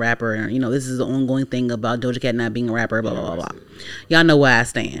Doja Cat's a rapper, and this is the ongoing thing about Doja Cat not being a rapper, blah blah blah blah. Y'all know where I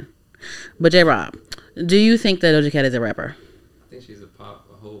stand. But J. Rob, do you think that Doja Cat is a rapper? I think she's a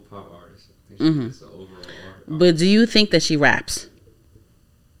whole pop artist. I think she's just an overall artist. But do you think that she raps?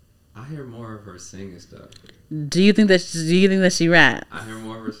 I hear more of her singing stuff. Do you think that she rap? I hear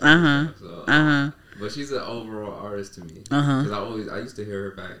more of her singing stuff. So, but she's an overall artist to me. Because I used to hear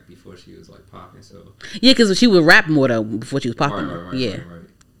her back before she was like popping. So yeah, because she would rap more though before she was popping. Right.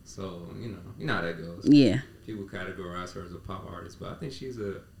 So you know how that goes. Yeah. People categorize her as a pop artist, but I think she's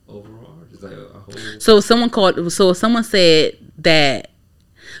a overall artist, like a whole. So if someone said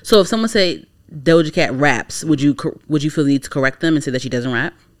Doja Cat raps, would you feel the need to correct them and say that she doesn't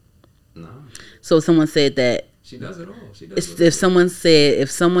rap? No. So if someone said that She does it all. if someone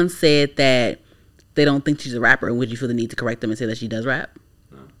said that they don't think she's a rapper, would you feel the need to correct them and say that she does rap?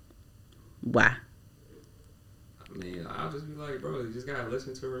 No. Why? I mean, I'll just be like, bro, you just gotta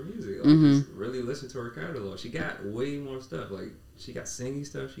listen to her music. Like, just really listen to her catalog. She got way more stuff. Like, she got singing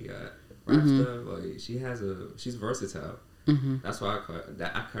stuff. She got rap stuff. Like, she's versatile. That's why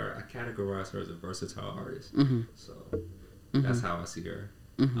I categorize her as a versatile artist. So that's how I see her.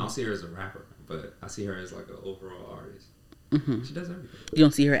 I don't see her as a rapper, but I see her as like an overall artist. She does everything. You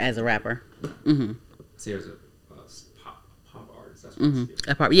don't see her as a rapper. I see her as a pop artist. That's what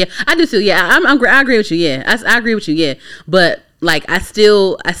I see her. Yeah, I do too. Yeah, I agree with you. Yeah, I agree with you. Yeah, but like I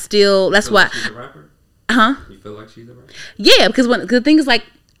still. That's why. Like she's a rapper? You feel like she's a rapper? Yeah, because the thing is like,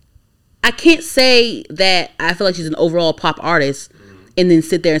 I can't say that I feel like she's an overall pop artist, and then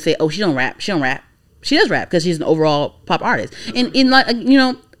sit there and say, oh, she don't rap. She don't rap. She does rap because she's an overall pop artist. And in like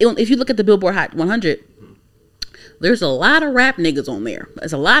if you look at the Billboard Hot 100. There's a lot of rap niggas on there.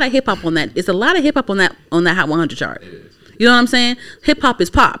 There's a lot of hip hop on that. It's a lot of hip hop on that Hot 100 chart. It is. You know what I'm saying? Hip hop is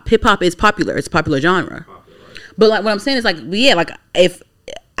pop. Hip hop is popular. It's a popular genre. But like what I'm saying is like, yeah, like if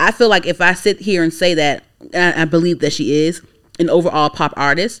I feel like if I sit here and say that I believe that she is an overall pop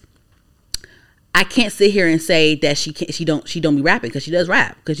artist, I can't sit here and say that she don't be rapping, because she does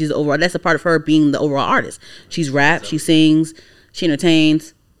rap, because she's overall. That's a part of her being the overall artist. She's rap. She sings. She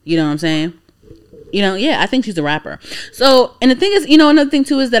entertains. You know what I'm saying? You know, yeah, I think she's a rapper. So, and the thing is, you know, another thing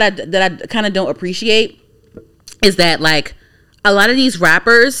too is that I kind of don't appreciate is that like a lot of these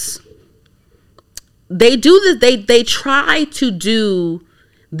rappers, they do this. They try to do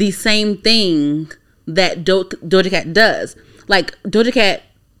the same thing that Doja Cat does. Like Doja Cat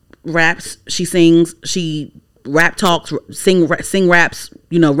raps, she sings, she rap talks, sing raps,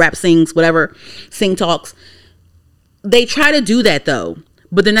 you know, rap sings, whatever, sing talks. They try to do that though,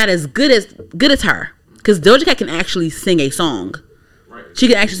 but they're not as good as her, because Doja Cat can actually sing a song. Right. She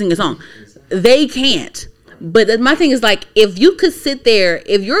can actually sing a song. They can't. But my thing is like, if you could sit there,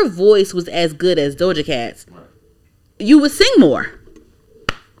 if your voice was as good as Doja Cat's, Right. you would sing more.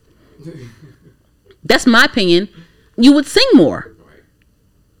 That's my opinion. You would sing more. Right.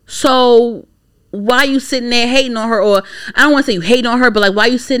 So why you sitting there hating on her? Or I don't want to say you hate on her, but like, why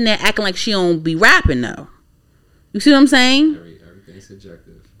you sitting there acting like she don't be rapping though? You see what I'm saying? Everything's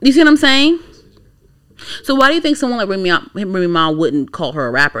subjective. You see what I'm saying? So why do you think someone like Remy Ma wouldn't call her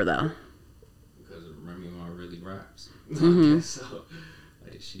a rapper though? Because Remy Ma really raps. Mm-hmm. So,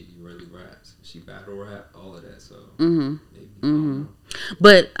 like, she really raps. She battle rap, all of that. So, Mm-hmm. maybe, Mm-hmm.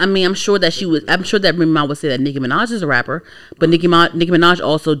 But I mean, I'm sure that Remy Ma would say that Nicki Minaj is a rapper. But Nicki Minaj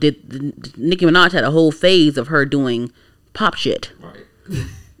also Nicki Minaj had a whole phase of her doing pop shit. Right.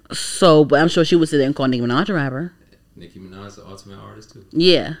 So, but I'm sure she would sit there and call Nicki Minaj a rapper. Nicki Minaj is the ultimate artist too.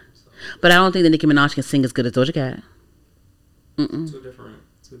 Yeah. But I don't think that Nicki Minaj can sing as good as Doja Cat. Mm-mm. Two different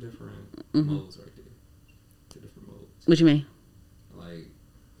Mm-hmm. modes right there. Two different modes. What you mean? Like,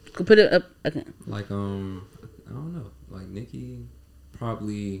 Could put it up. Okay. I don't know. Like Nicki,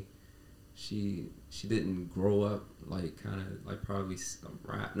 probably she didn't grow up like kind of like probably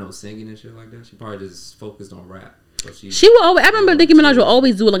singing and shit like that. She probably just focused on rap. So She will always. I remember Nicki Minaj will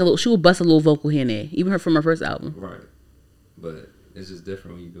always do like a little. She will bust a little vocal here and there, even from her first album. Right, but it's just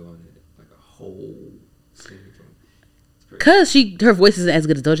different when you're doing it like a whole singing from. Cause her voice isn't as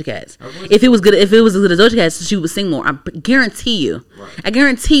good as Doja Cat's. If it was as good as Doja Cat's, she would sing more. I guarantee you. Right. I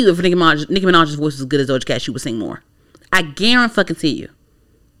guarantee you, if Nicki Minaj's voice was as good as Doja Cat, she would sing more. I guarantee you.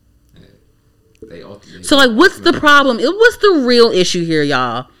 So like, what's the problem? What's the real issue here,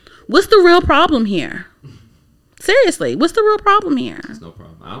 y'all? What's the real problem here? Seriously, what's the real problem here? There's no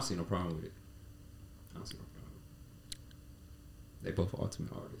problem. I don't see no problem with it. I don't see no problem. They both are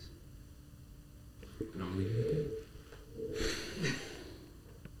ultimate artists. And I'm gonna leave it at that.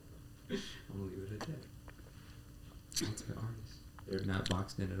 I'm gonna leave it at that. Ultimate artists. They're not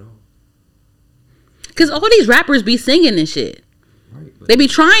boxed in at all. Cause all these rappers be singing and shit. Right. They be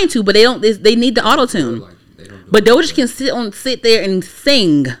trying to, but they don't. They need the auto tune. Like, but Doja can sit there and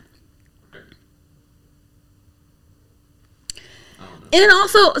sing. And then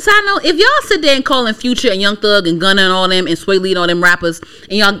also, side note, if y'all sit there and calling Future and Young Thug and Gunna and all them and Sway Lee and all them rappers,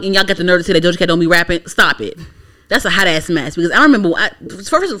 and y'all got the nerve to say that Doja Cat don't be rapping, stop it. That's a hot ass mess. Because I remember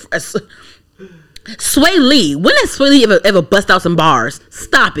Sway Lee. When has Sway Lee ever bust out some bars?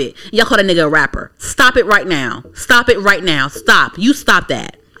 Stop it. Y'all call that nigga a rapper. Stop it right now. Stop it right now. Stop. You stop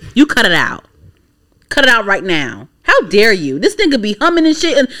that. You cut it out. Cut it out right now. How dare you? This nigga be humming and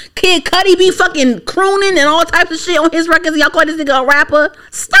shit, and Kid Cudi be fucking crooning and all types of shit on his records. Y'all call this nigga a rapper?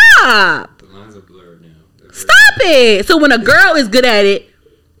 Stop. The lines are blurred now. Stop it. So when a girl is good at it,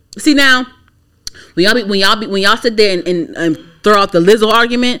 see now, when y'all sit there and throw out the Lizzo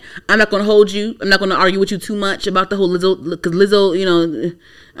argument, I'm not gonna hold you. I'm not gonna argue with you too much about the whole Lizzo, because Lizzo, you know,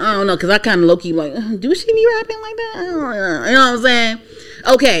 I don't know, because I kind of low key like, do she be rapping like that? I don't know. You know what I'm saying?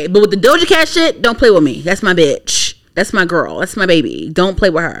 Okay, but with the Doja Cat shit, don't play with me. That's my bitch. That's my girl. That's my baby. Don't play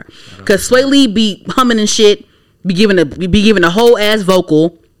with her. Cause Sway Lee be humming and shit, be giving a whole ass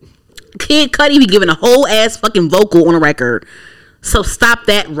vocal. Kid Cudi be giving a whole ass fucking vocal on a record. So stop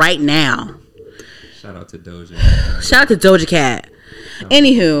that right now. Shout out to Doja. Shout out to Doja Cat.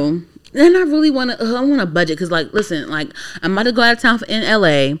 Anywho, then I really want to budget, because like, listen, like, I'm about to go out of town in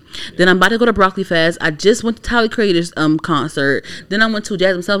LA, then I'm about to go to Broccoli Fest. I just went to Tyler Creator's concert, then I went to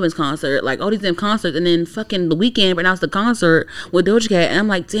Jasmine Sullivan's concert, like all these damn concerts, and then fucking the weekend right now it's the concert with Doja Cat, and I'm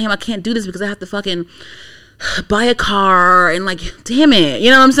like, damn, I can't do this because I have to fucking buy a car, and like, damn it,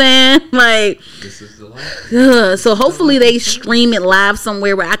 you know what I'm saying? Like, This is the life. so hopefully they stream it live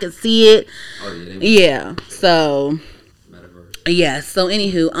somewhere where I can see it. Oh yeah. Yeah, so Metaverse. yeah, so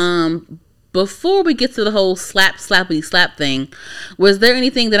anywho, before we get to the whole slappity slap thing, was there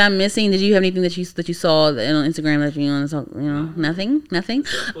anything that I'm missing? Did you have anything that you saw on Instagram that you want to talk? Nothing.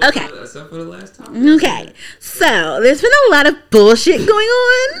 Okay. Except for the last time. Okay. So there's been a lot of bullshit going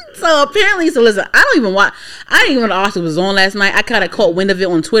on. So apparently, listen, I didn't even know the Oscars was on last night. I kind of caught wind of it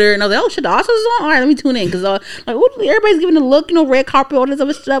on Twitter, and I was like, oh shit, the Oscars is on. All right, let me tune in because everybody's giving a look, red carpet, all this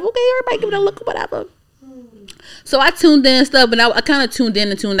other stuff. Okay, everybody giving a look, whatever. So I tuned in and stuff, but I kind of tuned in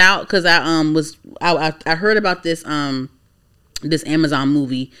and tuned out because I heard about this this Amazon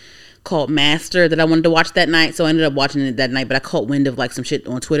movie called Master that I wanted to watch that night. So I ended up watching it that night, but I caught wind of like some shit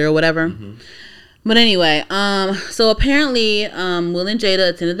on Twitter or whatever. Mm-hmm. But anyway, so apparently Will and Jada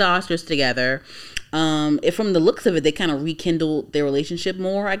attended the Oscars together. From the looks of it, they kind of rekindled their relationship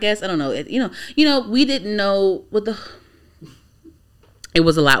more, I guess. I don't know. We didn't know what it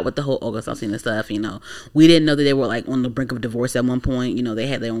was a lot with the whole August Alsina stuff, We didn't know that they were like on the brink of divorce at one point. They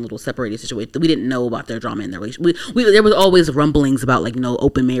had their own little separated situation. We didn't know about their drama in their relationship. There was always rumblings about like,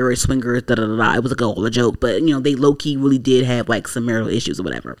 open marriage, swingers, da-da-da-da. It was like all a joke. But, they low-key really did have like some marital issues or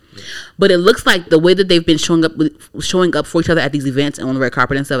whatever. Yeah. But it looks like the way that they've been showing up for each other at these events and on the red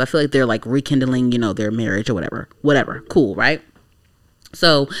carpet and stuff, I feel like they're like rekindling, their marriage or whatever. Whatever. Cool, right?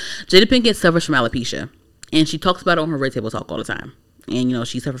 So Jada Pinkett suffers from alopecia. And she talks about it on her Red Table Talk all the time. And,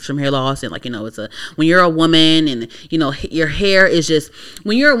 she suffers from hair loss. And, when you're a woman and, your hair is just,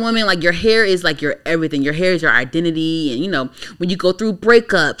 when you're a woman, like, your hair is, like, your everything. Your hair is your identity. And, when you go through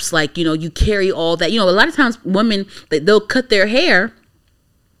breakups, like, you carry all that. A lot of times women, they'll cut their hair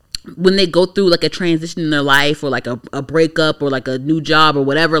when they go through like a transition in their life or like a breakup or like a new job or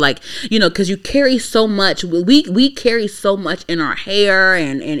whatever, like, because you carry so much, we carry so much in our hair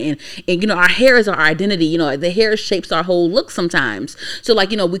and our hair is our identity, the hair shapes our whole look sometimes. So like,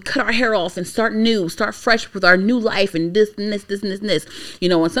 we cut our hair off and start fresh with our new life and this and this and this,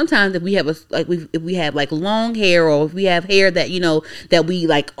 and sometimes if we have if we have like long hair or if we have hair that, that we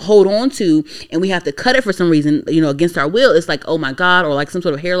like hold on to and we have to cut it for some reason, against our will, it's like, oh my God, or like some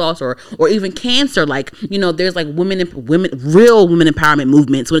sort of hair loss or even cancer, like, there's like real women empowerment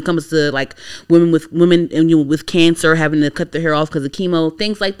movements when it comes to like women with cancer having to cut their hair off because of chemo,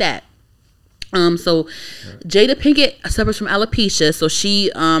 things like that. So Jada Pinkett suffers from alopecia, so she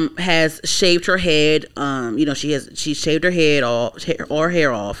has shaved her head. She shaved her head all her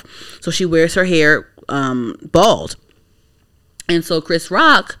hair off, so she wears her hair bald. And so Chris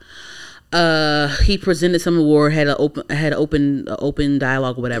Rock, he presented some award, had an open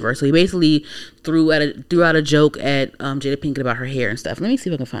dialogue or whatever. So he basically threw out a joke at Jada Pinkett about her hair and stuff. Let me see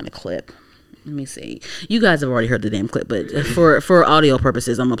if I can find a clip. Let me see. You guys have already heard the damn clip, but for audio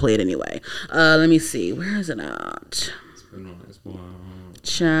purposes, I'm gonna play it anyway. Let me see. Where is it at?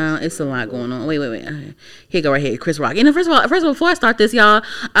 Child, it's a lot going on. Wait. Here you go, right here, Chris Rock. And first of all, before I start this, y'all,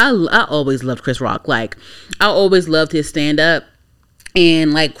 I always loved Chris Rock. Like, I always loved his stand up.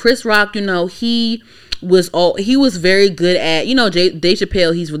 And like Chris Rock, he was very good at, Dave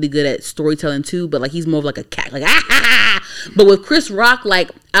Chappelle, he's really good at storytelling too, but like he's more of like a cat, like But with Chris Rock,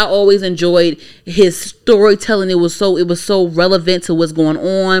 like I always enjoyed his storytelling. It was so relevant to what's going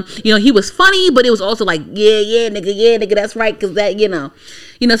on. He was funny, but it was also like yeah nigga, that's right, because that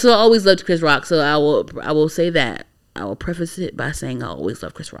so I always loved Chris Rock. So I will say that I will preface it by saying I always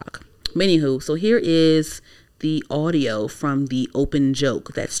loved Chris Rock. But anywho, so here is the audio from the open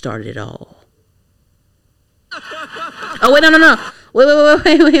joke that started it all. Oh wait, no. Wait.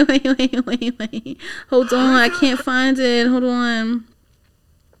 Hold on, I can't find it. Hold on.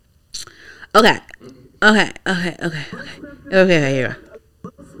 Okay. Here.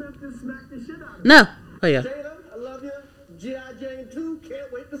 No. Oh yeah. Jada, I love you. G.I. Jane 2,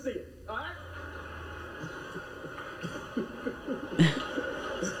 can't wait to see it. All right?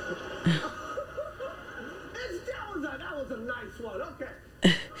 That was a nice one.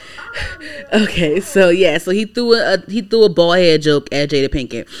 Okay, so he threw a bald head joke at Jada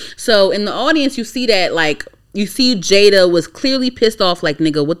Pinkett. So in the audience, you see that like you see Jada was clearly pissed off, like,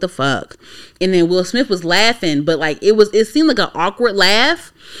 nigga, what the fuck? And then Will Smith was laughing, but like it seemed like an awkward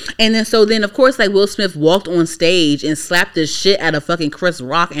laugh. And then of course, like, Will Smith walked on stage and slapped the shit out of fucking Chris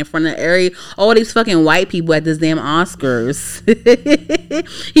Rock in front of all these fucking white people at this damn Oscars.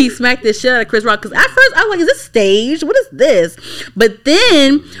 He smacked the shit out of Chris Rock, because at first I was like, is this staged? What is this? But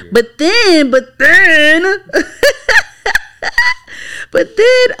then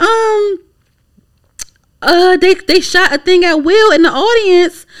they shot a thing at Will in the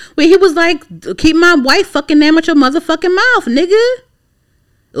audience where he was like, keep my white fucking name out your motherfucking mouth, nigga.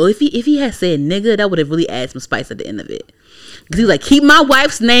 Well, if he had said nigga, that would have really added some spice at the end of it. Because he was like, keep my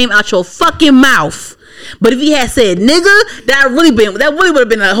wife's name out your fucking mouth. But if he had said nigga, that really would have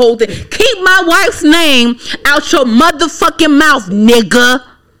been the whole thing. Keep my wife's name out your motherfucking mouth, nigga.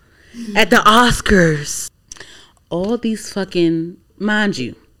 At the Oscars. All these fucking, mind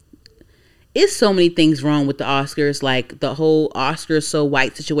you, it's so many things wrong with the Oscars, like the whole Oscars so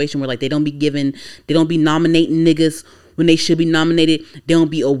white situation where like they don't be nominating niggas when they should be nominated. They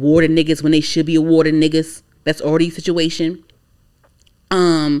don't be awarding niggas when they should be awarding niggas. That's already a situation.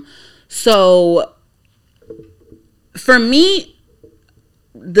 So for me,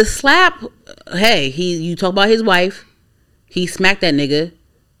 the slap, hey, you talk about his wife, he smacked that nigga,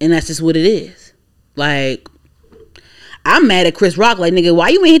 and that's just what it is. Like, I'm mad at Chris Rock. Like, nigga, why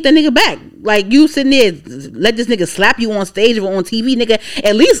you ain't hit that nigga back? Like, you sitting there, let this nigga slap you on stage or on TV, nigga.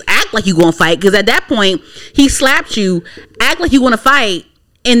 At least act like you gonna fight. Because at that point, he slapped you. Act like you wanna fight.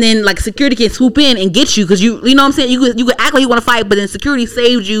 And then, like, security can swoop in and get you. Because you know what I'm saying? You could act like you wanna fight, but then security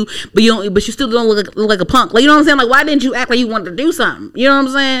saved you. But you still don't look like a punk. Like, you know what I'm saying? Like, why didn't you act like you wanted to do something? You know what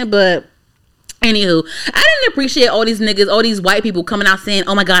I'm saying? But anywho, I didn't appreciate all these niggas, all these white people coming out saying,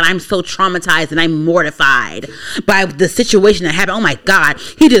 oh my God, I'm so traumatized and I'm mortified by the situation that happened. Oh my God,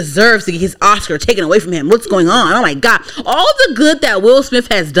 he deserves to get his Oscar taken away from him. What's going on? Oh my God. All the good that Will Smith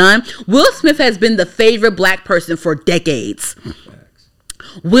has done. Will Smith has been the favorite black person for decades.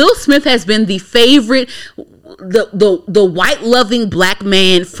 Will Smith has been the favorite, the white loving black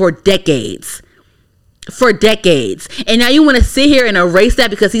man for decades. For decades. And now you want to sit here and erase that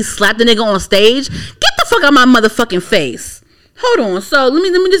because he slapped a nigga on stage? Get the fuck out of my motherfucking face. Hold on. So let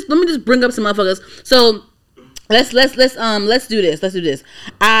me just bring up some motherfuckers. So let's do this.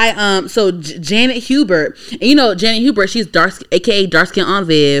 Janet Hubert, and you know Janet Hubert, she's dark, aka dark skin Aunt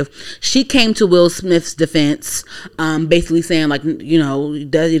Viv. She came to Will Smith's defense, basically saying like, you know, if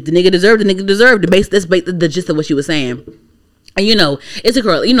the nigga deserved, the nigga deserved. That's the gist of what she was saying. And you know, it's a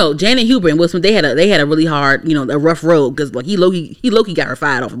girl. You know, Janet Hubert and Will Smith, they had a really hard, you know, a rough road because like he low-key got her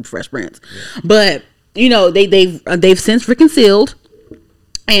fired off of Fresh Prince. Yeah. But you know, they've since reconciled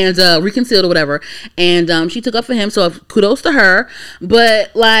and reconciled or whatever. And she took up for him, so kudos to her.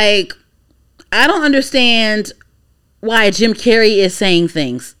 But like, I don't understand why Jim Carrey is saying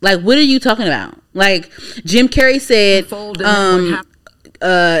things like, what are you talking about? Like, Jim Carrey said,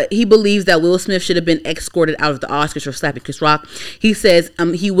 he believes that Will Smith should have been escorted out of the Oscars for slapping Chris Rock. He says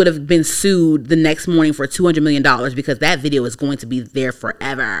he would have been sued the next morning for $200 million because that video is going to be there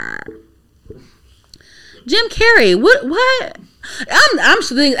forever. Jim Carrey, what?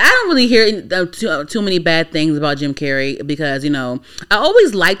 I don't really hear too many bad things about Jim Carrey because, you know, I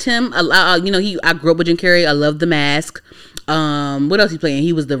always liked him. You know, I grew up with Jim Carrey. I love The Mask. What else he playing?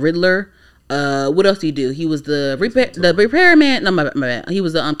 He was the Riddler. What else did he do? He was the repairman. No, my bad. He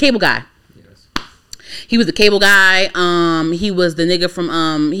was the cable guy. Yes. He was the cable guy. He was the nigga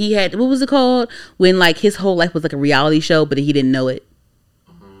from he had, what was it called? When like his whole life was like a reality show, but he didn't know it.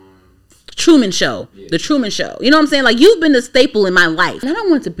 Truman Show. Yeah. The Truman Show. You know what I'm saying? Like, you've been a staple in my life. And I don't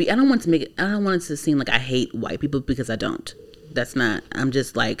want it to seem like I hate white people because I don't. That's not. I'm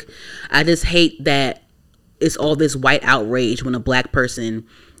just like, I just hate that it's all this white outrage when a black person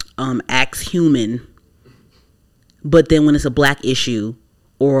acts human, but then when it's a black issue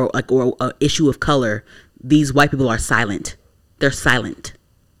or a issue of color, these white people are silent. They're silent.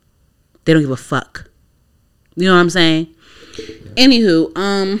 They don't give a fuck. You know what I'm saying? Yeah.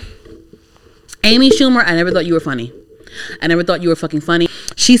 Anywho, Amy Schumer, I never thought you were funny. I never thought you were fucking funny.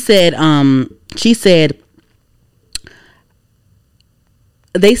 She said, hold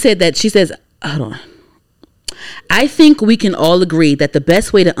on. I think we can all agree that the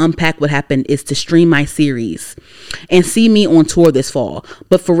best way to unpack what happened is to stream my series and see me on tour this fall.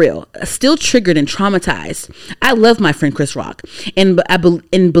 But for real, still triggered and traumatized. I love my friend Chris Rock and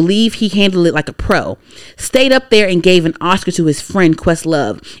believe he handled it like a pro. Stayed up there and gave an Oscar to his friend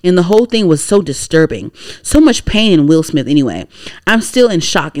Questlove, and the whole thing was so disturbing. So much pain in Will Smith anyway. I'm still in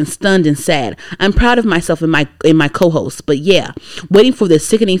shock and stunned and sad. I'm proud of myself and my co-hosts, but yeah, waiting for the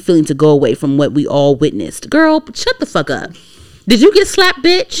sickening feeling to go away from what we all witnessed. Girl, shut the fuck up. Did you get slapped,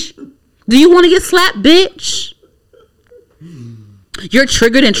 bitch? Do you want to get slapped, bitch? You're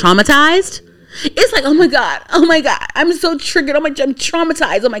triggered and traumatized? It's like, oh my God, I'm so triggered. I'm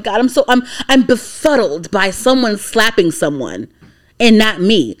traumatized. Oh my God, I'm befuddled by someone slapping someone and not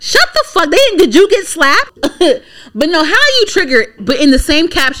me. Shut the fuck. Did you get slapped? But no, how are you triggered? But in the same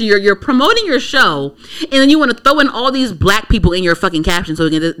caption, you're promoting your show, and then you want to throw in all these black people in your fucking caption, so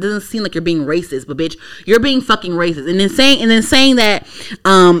it doesn't seem like you're being racist. But bitch, you're being fucking racist. And then saying that,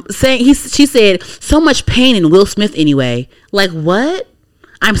 she said so much pain in Will Smith anyway. Like what?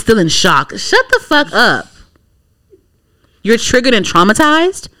 I'm still in shock. Shut the fuck up. You're triggered and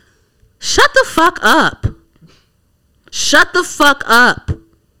traumatized? Shut the fuck up. Shut the fuck up.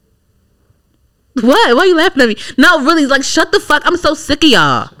 What? Why are you laughing at me? No, really, like, shut the fuck. I'm so sick of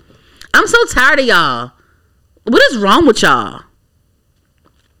y'all. I'm so tired of y'all. What is wrong with y'all?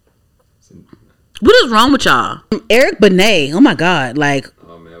 What is wrong with y'all? Eric Benet, oh my God, like,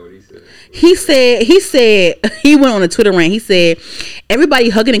 Oh man, what he said? he said, he went on a Twitter rant. He said, everybody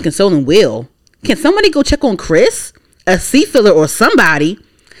hugging and consoling Will. Can somebody go check on Chris, a seat filler, or somebody?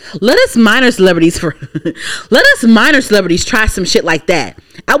 Let us minor celebrities try some shit like that.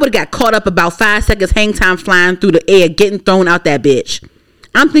 I would have got caught up about 5 seconds hang time flying through the air, getting thrown out that bitch.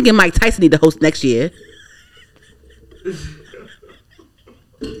 I'm thinking Mike Tyson need to host next year.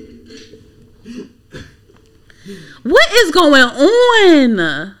 What is going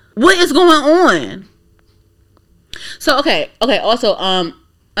on? What is going on? So okay. Also,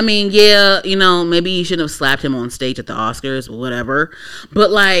 I mean, yeah, you know, maybe you shouldn't have slapped him on stage at the Oscars or whatever.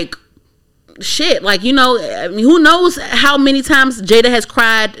 But like, shit, like, you know, I mean, who knows how many times Jada has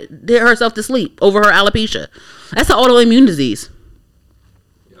cried herself to sleep over her alopecia? That's an autoimmune disease.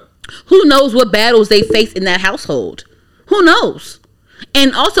 Yeah. Who knows what battles they face in that household? Who knows?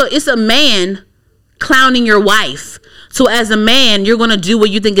 And also, it's a man clowning your wife. So as a man, you're going to do what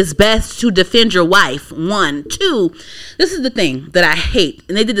you think is best to defend your wife. 1, 2. This is the thing that I hate.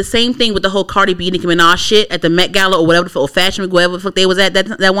 And they did the same thing with the whole Cardi B, Nicki Minaj shit at the Met Gala or whatever, or Fashion Week, whatever the fuck they was at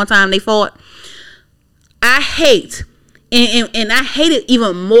that one time they fought. I hate, and I hate it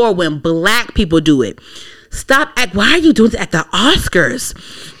even more when black people do it. Why are you doing it at the Oscars?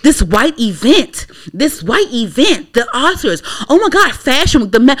 This white event, the Oscars. Oh my God, Fashion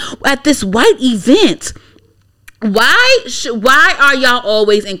Week, at this white event. Why are y'all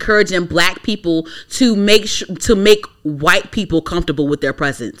always encouraging black people to make white people comfortable with their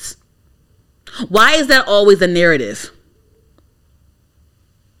presence? Why is that always the narrative?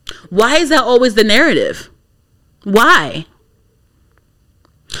 Why is that always the narrative? Why?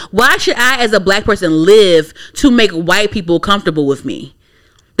 Why should I, as a black person, live to make white people comfortable with me?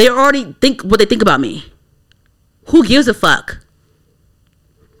 They already think what they think about me. Who gives a fuck?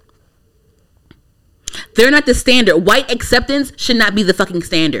 They're not the standard. White acceptance should not be the fucking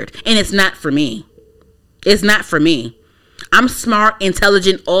standard. And it's not for me. It's not for me. I'm smart,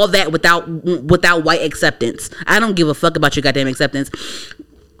 intelligent, all that without white acceptance. I don't give a fuck about your goddamn acceptance.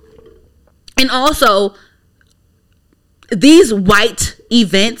 And also, these white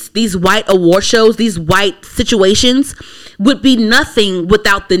events, these white award shows, these white situations would be nothing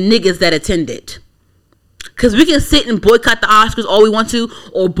without the niggas that attended. Because we can sit and boycott the Oscars all we want to,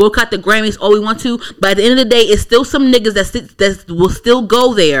 or boycott the Grammys all we want to, but at the end of the day, it's still some niggas that will still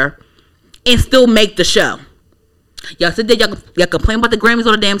go there and still make the show. Y'all sit there, y'all complain about the Grammys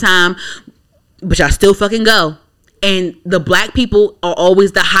all the damn time, but y'all still fucking go. And the black people are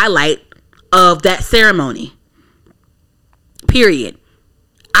always the highlight of that ceremony. Period.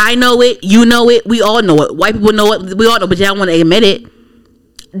 I know it, you know it, we all know it. White people know it, we all know, but y'all want to admit it.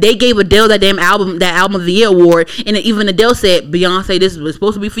 They gave Adele that damn album, that Album of the Year award, and even Adele said, Beyonce, this was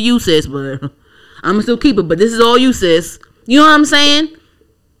supposed to be for you, sis, but I'm gonna still keep it, but this is all you, sis. You know what I'm saying?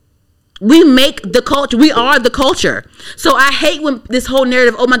 We make the culture. We are the culture. So I hate when this whole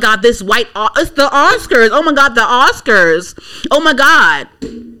narrative, oh my God, it's the Oscars. Oh my God, the Oscars. Oh my God.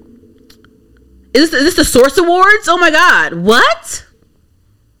 Is this the Source Awards? Oh my God. What?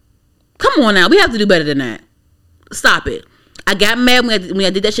 Come on now. We have to do better than that. Stop it. I got mad when I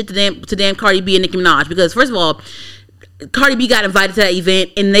did that shit to damn Cardi B and Nicki Minaj, because first of all, Cardi B got invited to that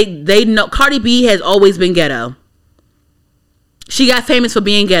event, and they know Cardi B has always been ghetto. She got famous for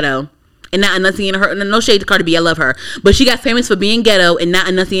being ghetto and not enunciating her. No shade to Cardi B, I love her, but she got famous for being ghetto and not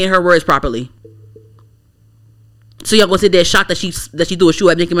enunciating her words properly. So y'all gonna sit there shocked that she threw a shoe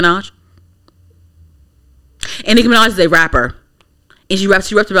at Nicki Minaj? And Nicki Minaj is a rapper, and she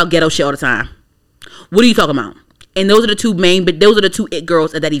raps about ghetto shit all the time. What are you talking about? And those are the two it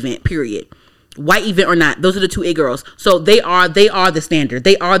girls at that event, period. White event or not, those are the two it girls. So they are the standard.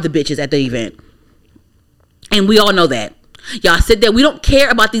 They are the bitches at the event. And we all know that. Y'all sit there. We don't care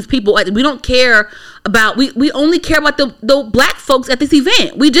about these people. We don't care about, we only care about the black folks at this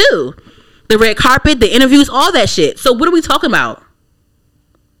event. We do. The red carpet, the interviews, all that shit. So what are we talking about?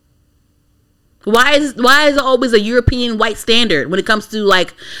 Why is it always a European white standard when it comes to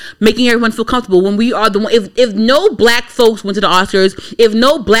like making everyone feel comfortable, when we are the one? If no black folks went to the Oscars, if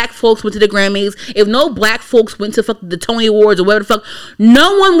no black folks went to the Grammys, if no black folks went to the Tony Awards or whatever the fuck,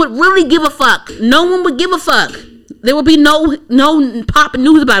 no one would really give a fuck. No one would give a fuck. There would be no pop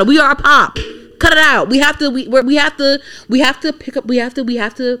news about it. We are a pop. Cut it out. We have to pick up. We have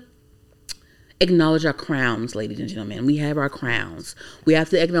to acknowledge our crowns, ladies and gentlemen. We have our crowns. We have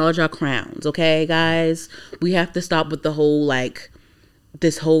to acknowledge our crowns, okay, guys? We have to stop with the whole, like,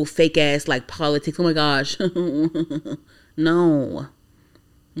 this whole fake ass, like, politics. Oh my gosh. No.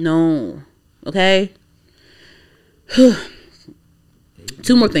 Okay? 2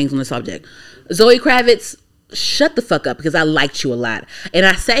 more things on the subject. Zoe Kravitz, shut the fuck up, because I liked you a lot. And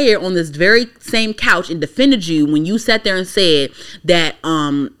I sat here on this very same couch and defended you when you sat there and said that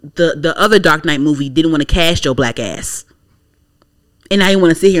the other Dark Knight movie didn't want to cast your black ass. And now you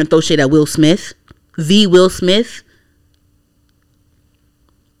want to sit here and throw shit at Will Smith. The Will Smith.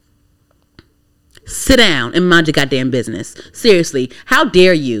 Sit down and mind your goddamn business. Seriously, how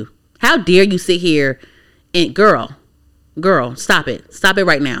dare you? How dare you sit here and girl, stop it. Stop it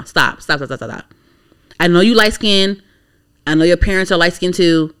right now. Stop. I know you light skinned. I know your parents are light skinned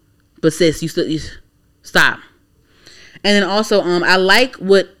too. But sis, you stop. And then also, I like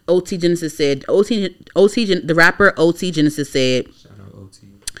what OT Genesis said. The rapper OT Genesis said, Shout out OT.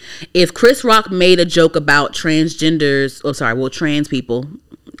 If Chris Rock made a joke about trans people,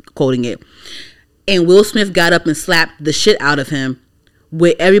 quoting it, and Will Smith got up and slapped the shit out of him,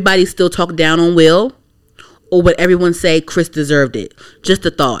 would everybody still talk down on Will? Or would everyone say Chris deserved it? Just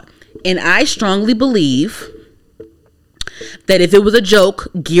a thought. And I strongly believe that if it was a joke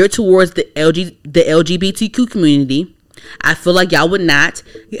geared towards the LGBTQ community, I feel like Will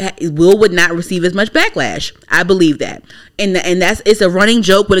would not receive as much backlash. I believe that. And it's a running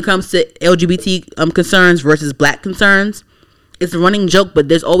joke when it comes to LGBT concerns versus black concerns. It's a running joke, but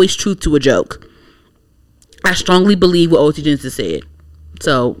there's always truth to a joke. I strongly believe what OT Genesis said.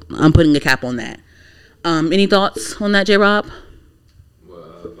 So I'm putting a cap on that. Any thoughts on that, J-Rob?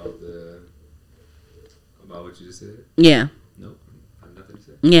 About what you just said? Yeah. Nope. I have nothing to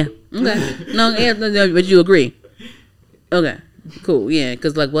say. Yeah. Okay. No, but you agree. Okay. Cool. Yeah.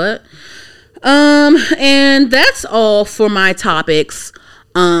 Cause like what? And that's all for my topics.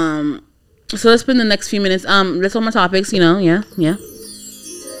 So let's spend the next few minutes. That's all my topics. Yeah.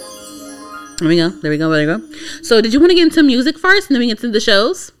 There we go. So did you want to get into music first and then we get into the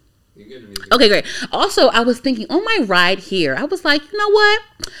shows? Okay, great. Also, I was thinking on my ride here, I was like, you know what?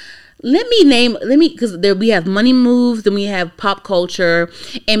 Because we have money moves, then we have pop culture,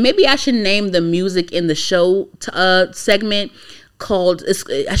 and maybe I should name the music in the show segment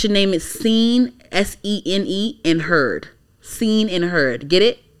I should name it Seen, SENE, and Heard. Seen and Heard. Get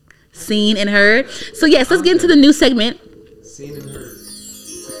it? Seen and Heard. So yes, let's get into the new segment. Seen and Heard.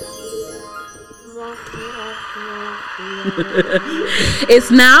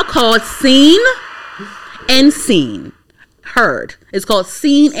 It's now called Seen and Seen. Heard. It's called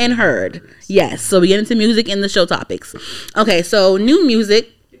Seen and Heard. Yes. So we get into music and the show topics. Okay, so new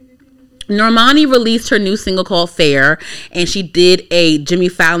music. Normani released her new single called Fair, and she did a Jimmy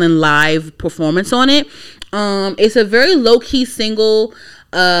Fallon live performance on it. It's a very low-key single.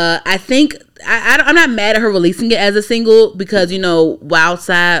 I think I'm not mad at her releasing it as a single because Wild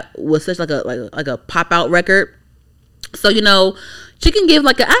Side was such like a pop out record. So she can give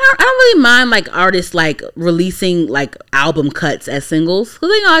I don't really mind like artists like releasing like album cuts as singles because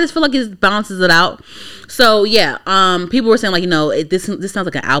I just feel like it balances it out. So yeah, people were saying like this sounds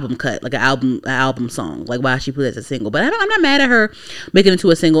like an album cut, like an album song. Like why she put it as a single, but I'm not mad at her making it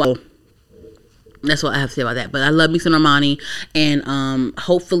into a single. That's what I have to say about that. But I love me some Normani, and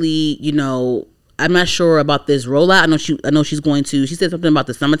hopefully I'm not sure about this rollout. I know she's going to. She said something about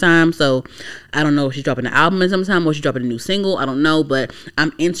the summertime, so I don't know if she's dropping an album in summertime or she's dropping a new single. I don't know, but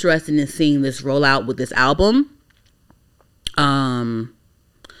I'm interested in seeing this rollout with this album. Because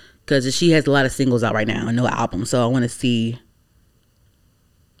she has a lot of singles out right now and no album, so I want to see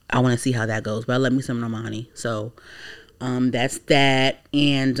how that goes. But I love me some Normani, so that's that.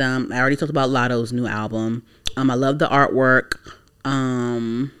 And I already talked about Lotto's new album. I love the artwork.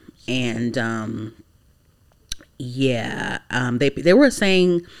 They were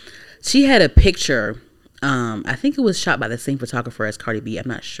saying she had a picture. I think it was shot by the same photographer as Cardi B. I'm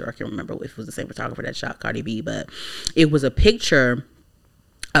not sure. I can't remember if it was the same photographer that shot Cardi B, but it was a picture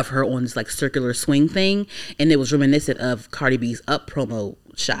of her on this like circular swing thing, and it was reminiscent of Cardi B's Up promo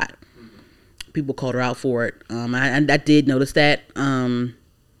shot. People called her out for it. I did notice that. And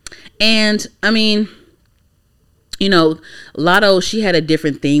I mean, Lotto, she had a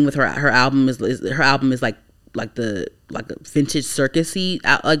different theme with her album. Her album is like a vintage circusy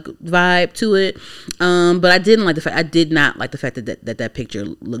like vibe to it. But I did not like the fact that picture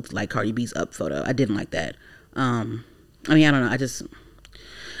looked like Cardi B's Up photo. I didn't like that. I mean, I don't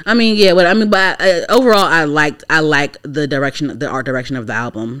know. But overall, I like the art direction of the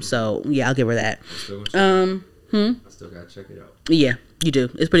album. So yeah, I'll give her that. I still gotta check it out. Yeah. You do.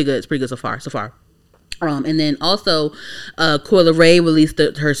 It's pretty good. It's pretty good so far. And then also, Coi Leray released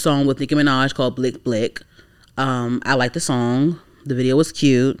her song with Nicki Minaj called Blick Blick. I like the song. The video was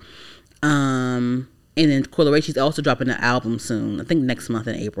cute. And then Coi Leray, she's also dropping an album soon. I think next month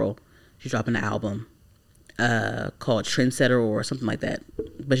in April. She's dropping an album called Trendsetter or something like that.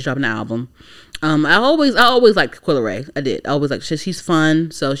 But she's dropping an album. I always liked Coi Leray. I did. I always like she's fun,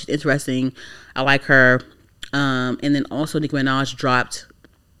 so she's interesting. I like her. And then also Nicki Minaj dropped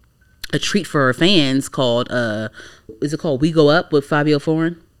a treat for her fans called is it called We Go Up with Fabio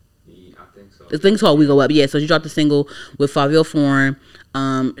Foreign? Yeah, I think so. The thing's called We Go Up. Yeah, so she dropped a single with Fabio Foreign.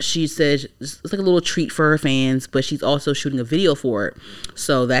 She said it's like a little treat for her fans, but she's also shooting a video for it,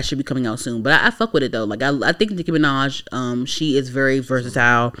 so that should be coming out soon. But I fuck with it though. Like I think Nicki Minaj, she is very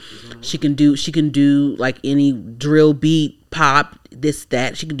versatile. She can do like any drill beat, pop, this,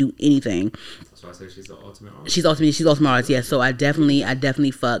 that. She can do anything. That's why I say she's the ultimate artist. She's ultimate artist. Yeah. So I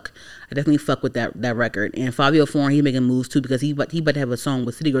definitely fuck with that record. And Fabio Foreign, he's making moves too because he about to have a song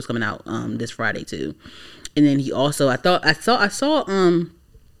with City Girls coming out this Friday too. And then he also I saw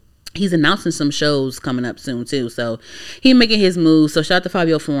he's announcing some shows coming up soon too. So he's making his moves. So shout out to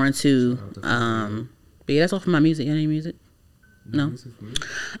Fabio Foreign too. But yeah, that's all for my music. You have any music? No.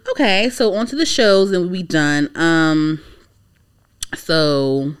 Okay, so on to the shows and we'll be done.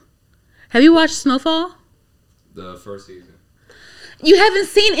 So have you watched Snowfall? The first season. You haven't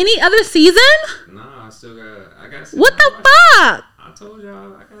seen any other season? Nah, I gotta sit What down the and watch fuck? it. I told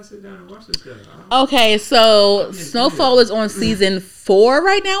y'all I gotta sit down and watch this stuff. Okay, so Snowfall is on season 4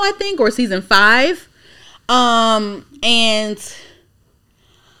 right now, I think, or season 5. And I'm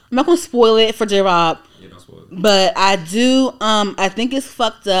not gonna spoil it for J-Rob. Yeah, don't spoil it. But I do, I think it's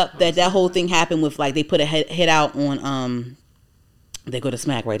fucked up that whole thing happened with, like, they put a hit out on, they go to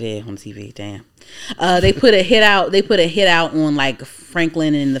smack right there on TV, damn. They put a hit out on, like,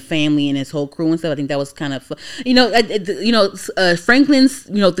 Franklin and the family and his whole crew and stuff. I think that was kind of, Franklin's,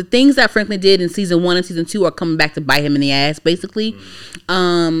 the things that Franklin did in season 1 and season 2 are coming back to bite him in the ass, basically.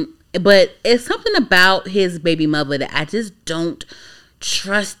 But it's something about his baby mother that I just don't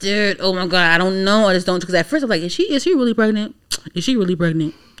trust it. Oh my God, I don't know. I just don't, because at first I was like, is she really pregnant? Is she really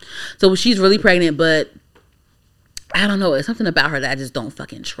pregnant? So she's really pregnant, but I don't know. It's something about her that I just don't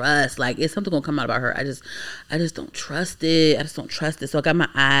fucking trust. Like, it's something gonna come out about her. I just don't trust it. I just don't trust it. So I got my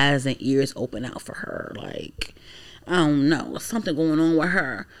eyes and ears open out for her. Like, I don't know. Something going on with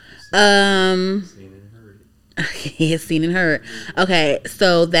her. It's seen and heard. Okay,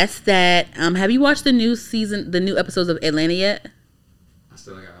 so that's that. Have you watched the new episodes of Atlanta yet? I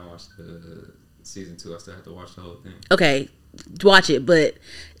still gotta watch the season 2. I still have to watch the whole thing. Okay, watch it, but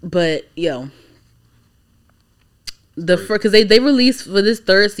yo, because they released for this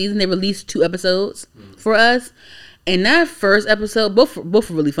 3rd season, they released 2 episodes for us, and that first episode, both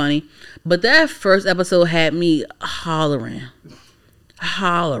were really funny, but that first episode had me hollering.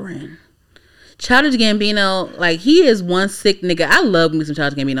 Childish Gambino, like, he is one sick nigga. I love me some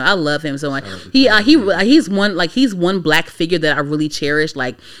Childish Gambino. I love him so much. He's one black figure that I really cherish.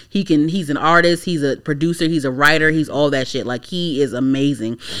 Like, he's an artist, he's a producer, he's a writer, he's all that shit. Like, he is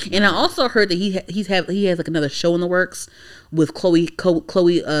amazing. And I also heard that he has like another show in the works with Chloe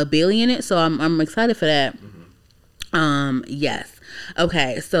Bailey in it. So I'm excited for that. Yes.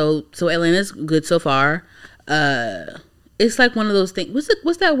 Okay. So Atlanta's good so far. It's like one of those things.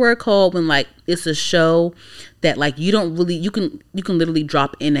 What's that word called when, like, it's a show that, like, you can literally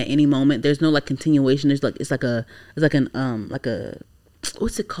drop in at any moment. There's no, like, continuation. There's like it's like a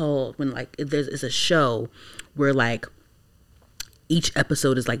what's it called when, like, it's a show where, like, each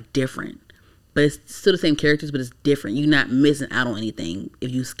episode is, like, different, but it's still the same characters, but it's different. You're not missing out on anything if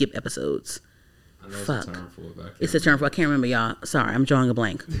you skip episodes. I know Fuck. It's a term for it, but I can't remember, y'all. Sorry, I'm drawing a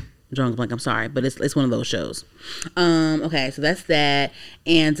blank. I'm sorry, but it's one of those shows. Okay, so that's that.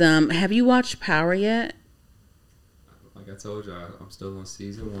 And have you watched Power yet? Like I told you, I'm still on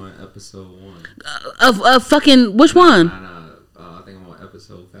season 1, episode 1. Of fucking which one? I think I'm on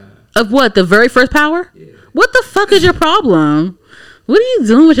episode 5. Of what? The very first Power? Yeah. What the fuck is your problem? What are you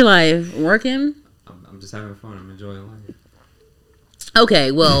doing with your life? Working? I'm just having fun. I'm enjoying life.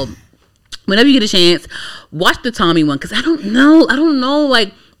 Okay, well, whenever you get a chance, watch the Tommy one, because I don't know,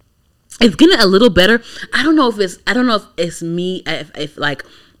 like, it's getting a little better. I don't know if it's me, if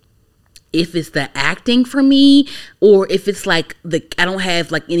it's the acting for me, or if it's like I don't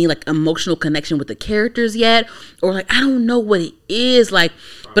have like any like emotional connection with the characters yet, or like I don't know what it is, like,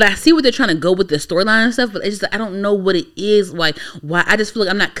 but I see what they're trying to go with the storyline and stuff, but it's just I don't know what it is, like why I just feel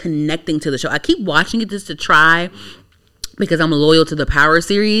like I'm not connecting to the show. I keep watching it just to try because I'm loyal to the Power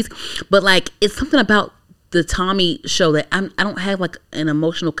series, but like it's something about the Tommy show that I don't have like an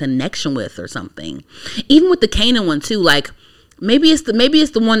emotional connection with or something. Even with the Kanan one too, like maybe it's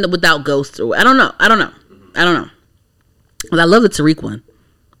the one that without Ghost or I don't know. But I love the Tariq one.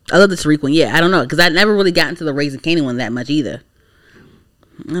 Yeah, I don't know because I never really got into the Raising Kanan one that much either.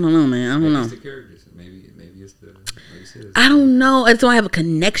 I don't know, man. I don't know. It's the characters. Maybe it's the. I don't know. I just don't have a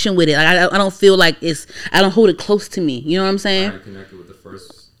connection with it. Like, I don't feel like I don't hold it close to me. You know what I'm saying? I connected with the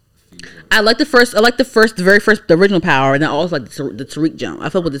first few. I like the original Power, and I also like the Tariq jump. I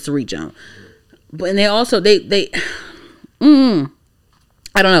felt with the Tariq jump, but and they also they.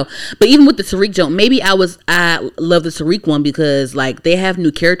 I don't know, but even with the Tariq jump, maybe I love the Tariq one because like they have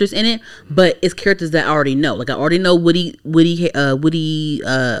new characters in it, but it's characters that I already know. Like I already know Woody,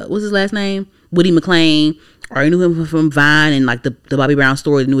 what's his last name? Woody McClain. I already knew him from Vine and like the Bobby Brown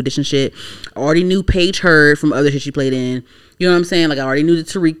story, the New Edition shit. I already knew Paige Hurd from other shit she played in. You know what I'm saying? Like I already knew the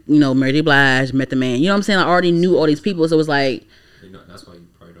Tariq, Mary J. Blige, Method Man. You know what I'm saying? I already knew all these people, so it was like. That's why you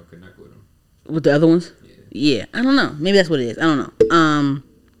probably don't connect with them. With the other ones? Yeah. I don't know. Maybe that's what it is. I don't know.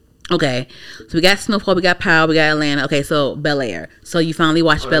 Okay. So we got Snowfall, we got Power, we got Atlanta. Okay, so Bel Air. So you finally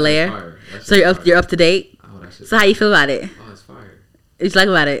watched Bel Air. So you're up to date. Oh, that shit. So how you feel about it? Oh, it's fire. What you like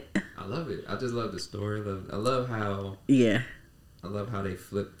about it? I love it. I just love the story. I love how. Yeah. I love how they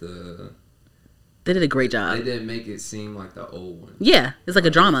flipped the. They did a great job. They didn't make it seem like the old one. Yeah, it's like a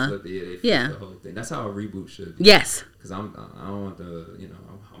drama. They flipped the whole thing. That's how a reboot should be. Yes. Because I don't want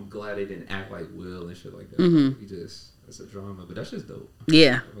I'm glad they didn't act like Will and shit like that. Mm-hmm. It's a drama, but that's just dope.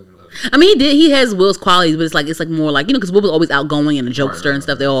 Yeah. I mean, he has Will's qualities, but it's like more like, because Will was always outgoing and a jokester and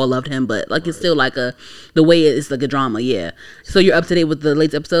stuff. They all loved him, but like it's still like the way it's like a drama. Yeah. So you're up to date with the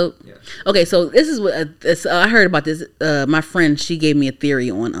latest episode? Yeah. Okay, so this is what I heard about this. My friend, she gave me a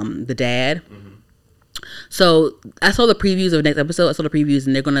theory on the dad. Mm-hmm. So I saw the previews of the next episode. I saw the previews,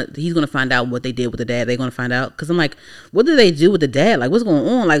 and he's gonna find out what they did with the dad. They're gonna find out because I'm like, what did they do with the dad? Like, what's going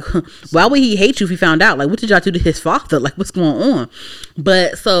on? Like, why would he hate you if he found out? Like, what did y'all do to his father? Like, what's going on?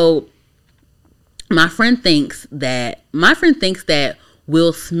 But so my friend thinks that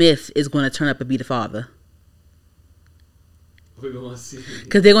Will Smith is gonna turn up and be the father. We're gonna see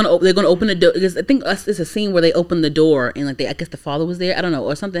because they're gonna open the door. Because I think it's a scene where they open the door and like I guess the father was there. I don't know,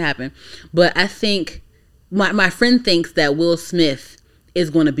 or something happened. But I think. My friend thinks that Will Smith is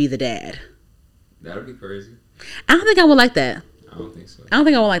going to be the dad. That'd be crazy. I don't think I would like that. I don't think so. I don't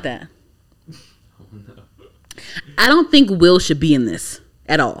think I would like that. Oh, no. I don't think Will should be in this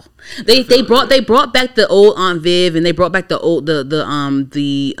at all. They brought back the old Aunt Viv, and they brought back the old the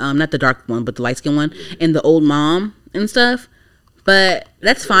not the dark one but the light skin one, and the old mom and stuff. But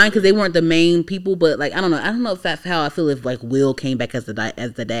that's fine because they weren't the main people. But like I don't know if that's how I feel if like Will came back as the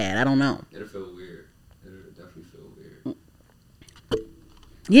dad. I don't know. It'll feel weird.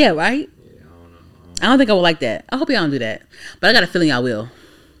 Yeah, right? Yeah, I don't know. I don't think I would like that. I hope y'all don't do that. But I got a feeling I will.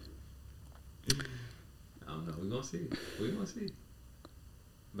 I don't know. We're going to see.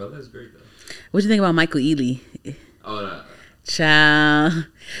 Bella's great, though. What you think about Michael Ealy? Oh, no. Child.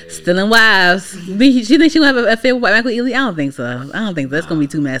 Hey. Stealing wives. She think she going to have an affair with Michael Ealy? I don't think so. That's going to be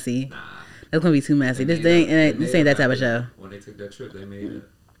too messy. Nah. That's going to be too messy. This ain't that type of show. When they took that trip, they made it.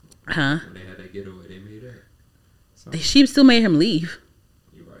 Huh? When they had that getaway, they made it. She still made him leave.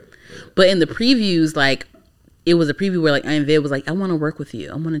 But in the previews, like, it was a preview where, like, Aunt Viv was like, I want to work with you.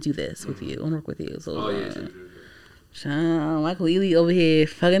 I want to do this with you. I want to work with you. So, Michael Ealy over here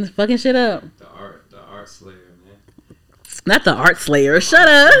fucking shit up. The art slayer, man. Not the art slayer. Shut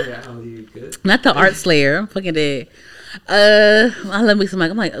up. Yeah, good. Not the art slayer. I'm fucking dead. I love me some.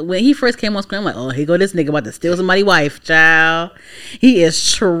 I'm like, when he first came on screen, I'm like, oh, here go this nigga about to steal somebody's wife, child. He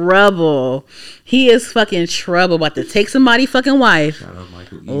is trouble. He is fucking trouble about to take somebody's fucking wife. Shout out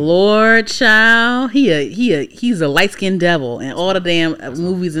Michael E. Lord, child. He's a light skinned devil in all the damn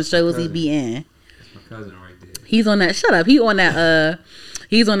movies and shows he be in. That's my cousin right there. He's on that. Shut up. He's on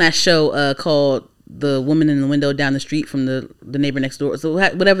that show called The Woman in the Window Down the Street from the Neighbor Next Door. So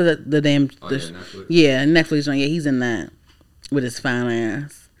whatever the damn Netflix. Yeah, Netflix one. Yeah, he's in that with his fine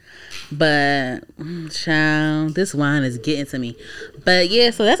ass. But child, this wine is getting to me. But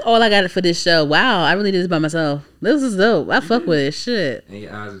yeah, so that's all I got for this show. Wow, I really did this by myself. This is dope. I fuck with it. Shit. And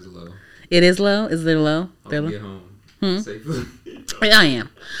your eyes is low. It is low. Is it low? I'll get home safely. I am.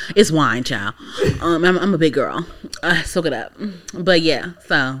 It's wine, child. I'm a big girl. Soak it up. But yeah,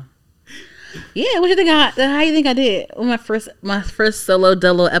 so. Yeah, what you think? How you think I did with my first solo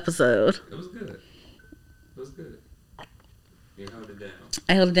dolo episode? It was good. You held it down.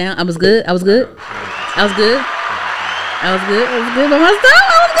 I held it down. I was good. I was good by myself.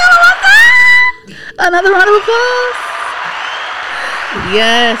 Another round of applause.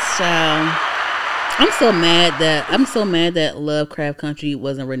 Yes, child. I'm so mad that Lovecraft Country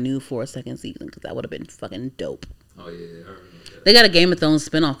wasn't renewed for a second season because that would have been fucking dope. Oh yeah, I remember that. They got a Game of Thrones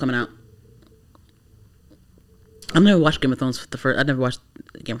spinoff coming out. I've never watched Game of Thrones I never watched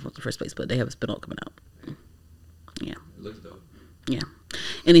Game of Thrones in the first place, but they have a spinoff coming out. Yeah. It looks dope. Yeah.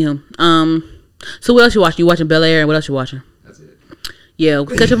 Anywho, so what else you watching? You watching Bel Air and what else you watching? That's it. Yeah,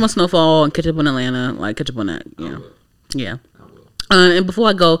 catch up on Snowfall and catch up on Atlanta. Like catch up on that. I Yeah. will. Yeah. I will. And before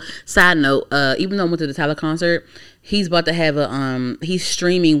I go, side note, even though I went to the Tyler concert, he's about to have he's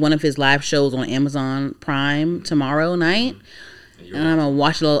streaming one of his live shows on Amazon Prime tomorrow night. And I'm gonna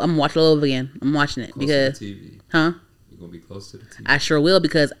watch it all over again. I'm watching it Close because to the TV. Huh? You're gonna be close to the TV. I sure will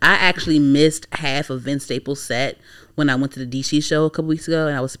because I actually missed half of Vince Staples' set when I went to the DC show a couple weeks ago,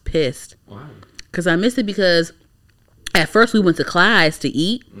 and I was pissed. Wow. Because I missed it because at first we went to Clyde's to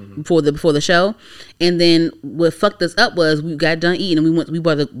eat before the show, and then what fucked us up was we got done eating and we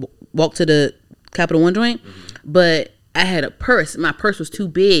walked to the Capital One joint, but I had a purse. My purse was too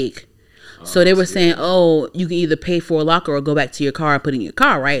big. So they were saying, oh, you can either pay for a locker or go back to your car and put it in your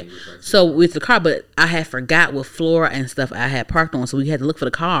car, right? So with the car, but I had forgot what floor and stuff I had parked on, so we had to look for the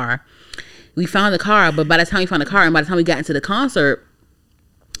car. We found the car, but by the time we found the car and by the time we got into the concert,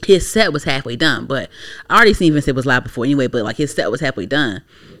 his set was halfway done. But I already seen Vince was live before anyway, but like his set was halfway done.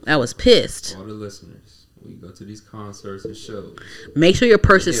 I was pissed. All the listeners, when you go to these concerts and shows, Make sure your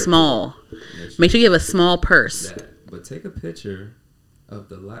purse is small. Make sure you have a small purse. But take a picture of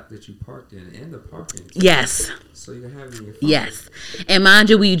the lot that you parked in and the parking. Yes. So you can have it in your phone. Yes. And mind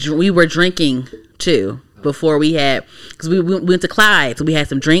you, we were drinking too before we had, because we went to Clyde, so we had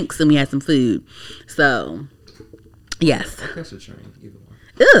some drinks and we had some food. So, yes. I'll catch a train, either one.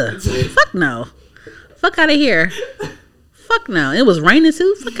 Ugh. Fuck no. Fuck out of here. Fuck no. It was raining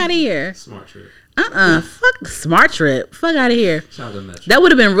too. Fuck out of here. Smart trip. Fuck Smart Trip. Fuck out of here. Shout out to Metro. That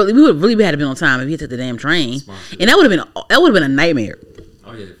would have been we would really had to been on time if he took the damn train. And that would have been a nightmare.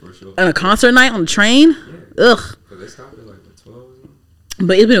 Oh yeah, for sure. On a concert night on the train. Yeah. Ugh. Cause they stopped at like the 12.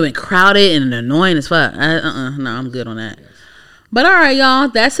 But it would have been crowded and annoying as fuck. No, I'm good on that. Yes. But all right, y'all,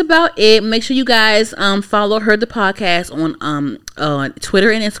 that's about it. Make sure you guys follow Heard the Podcast on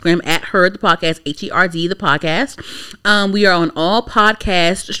Twitter and Instagram at Heard the Podcast, HERD the Podcast. We are on all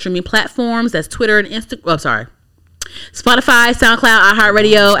podcast streaming platforms. That's Twitter and Instagram. Oh, sorry. Spotify, SoundCloud,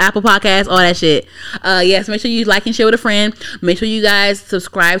 iHeartRadio, Apple Podcasts, all that shit. Yes, make sure you like and share with a friend. Make sure you guys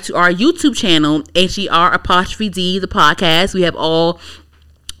subscribe to our YouTube channel, HER''D the Podcast. We have all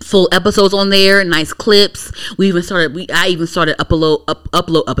full episodes on there, nice clips. I even started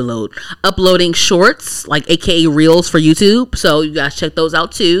uploading shorts, like AKA reels for YouTube. So you guys check those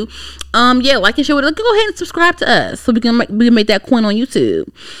out too. Yeah, like and share with us. Go ahead and subscribe to us so we can make that coin on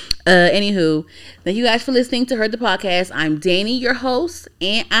YouTube. Anywho, thank you guys for listening to Heard the Podcast. I'm Danny, your host,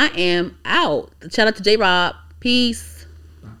 and I am out. Shout out to J-Rob. Peace.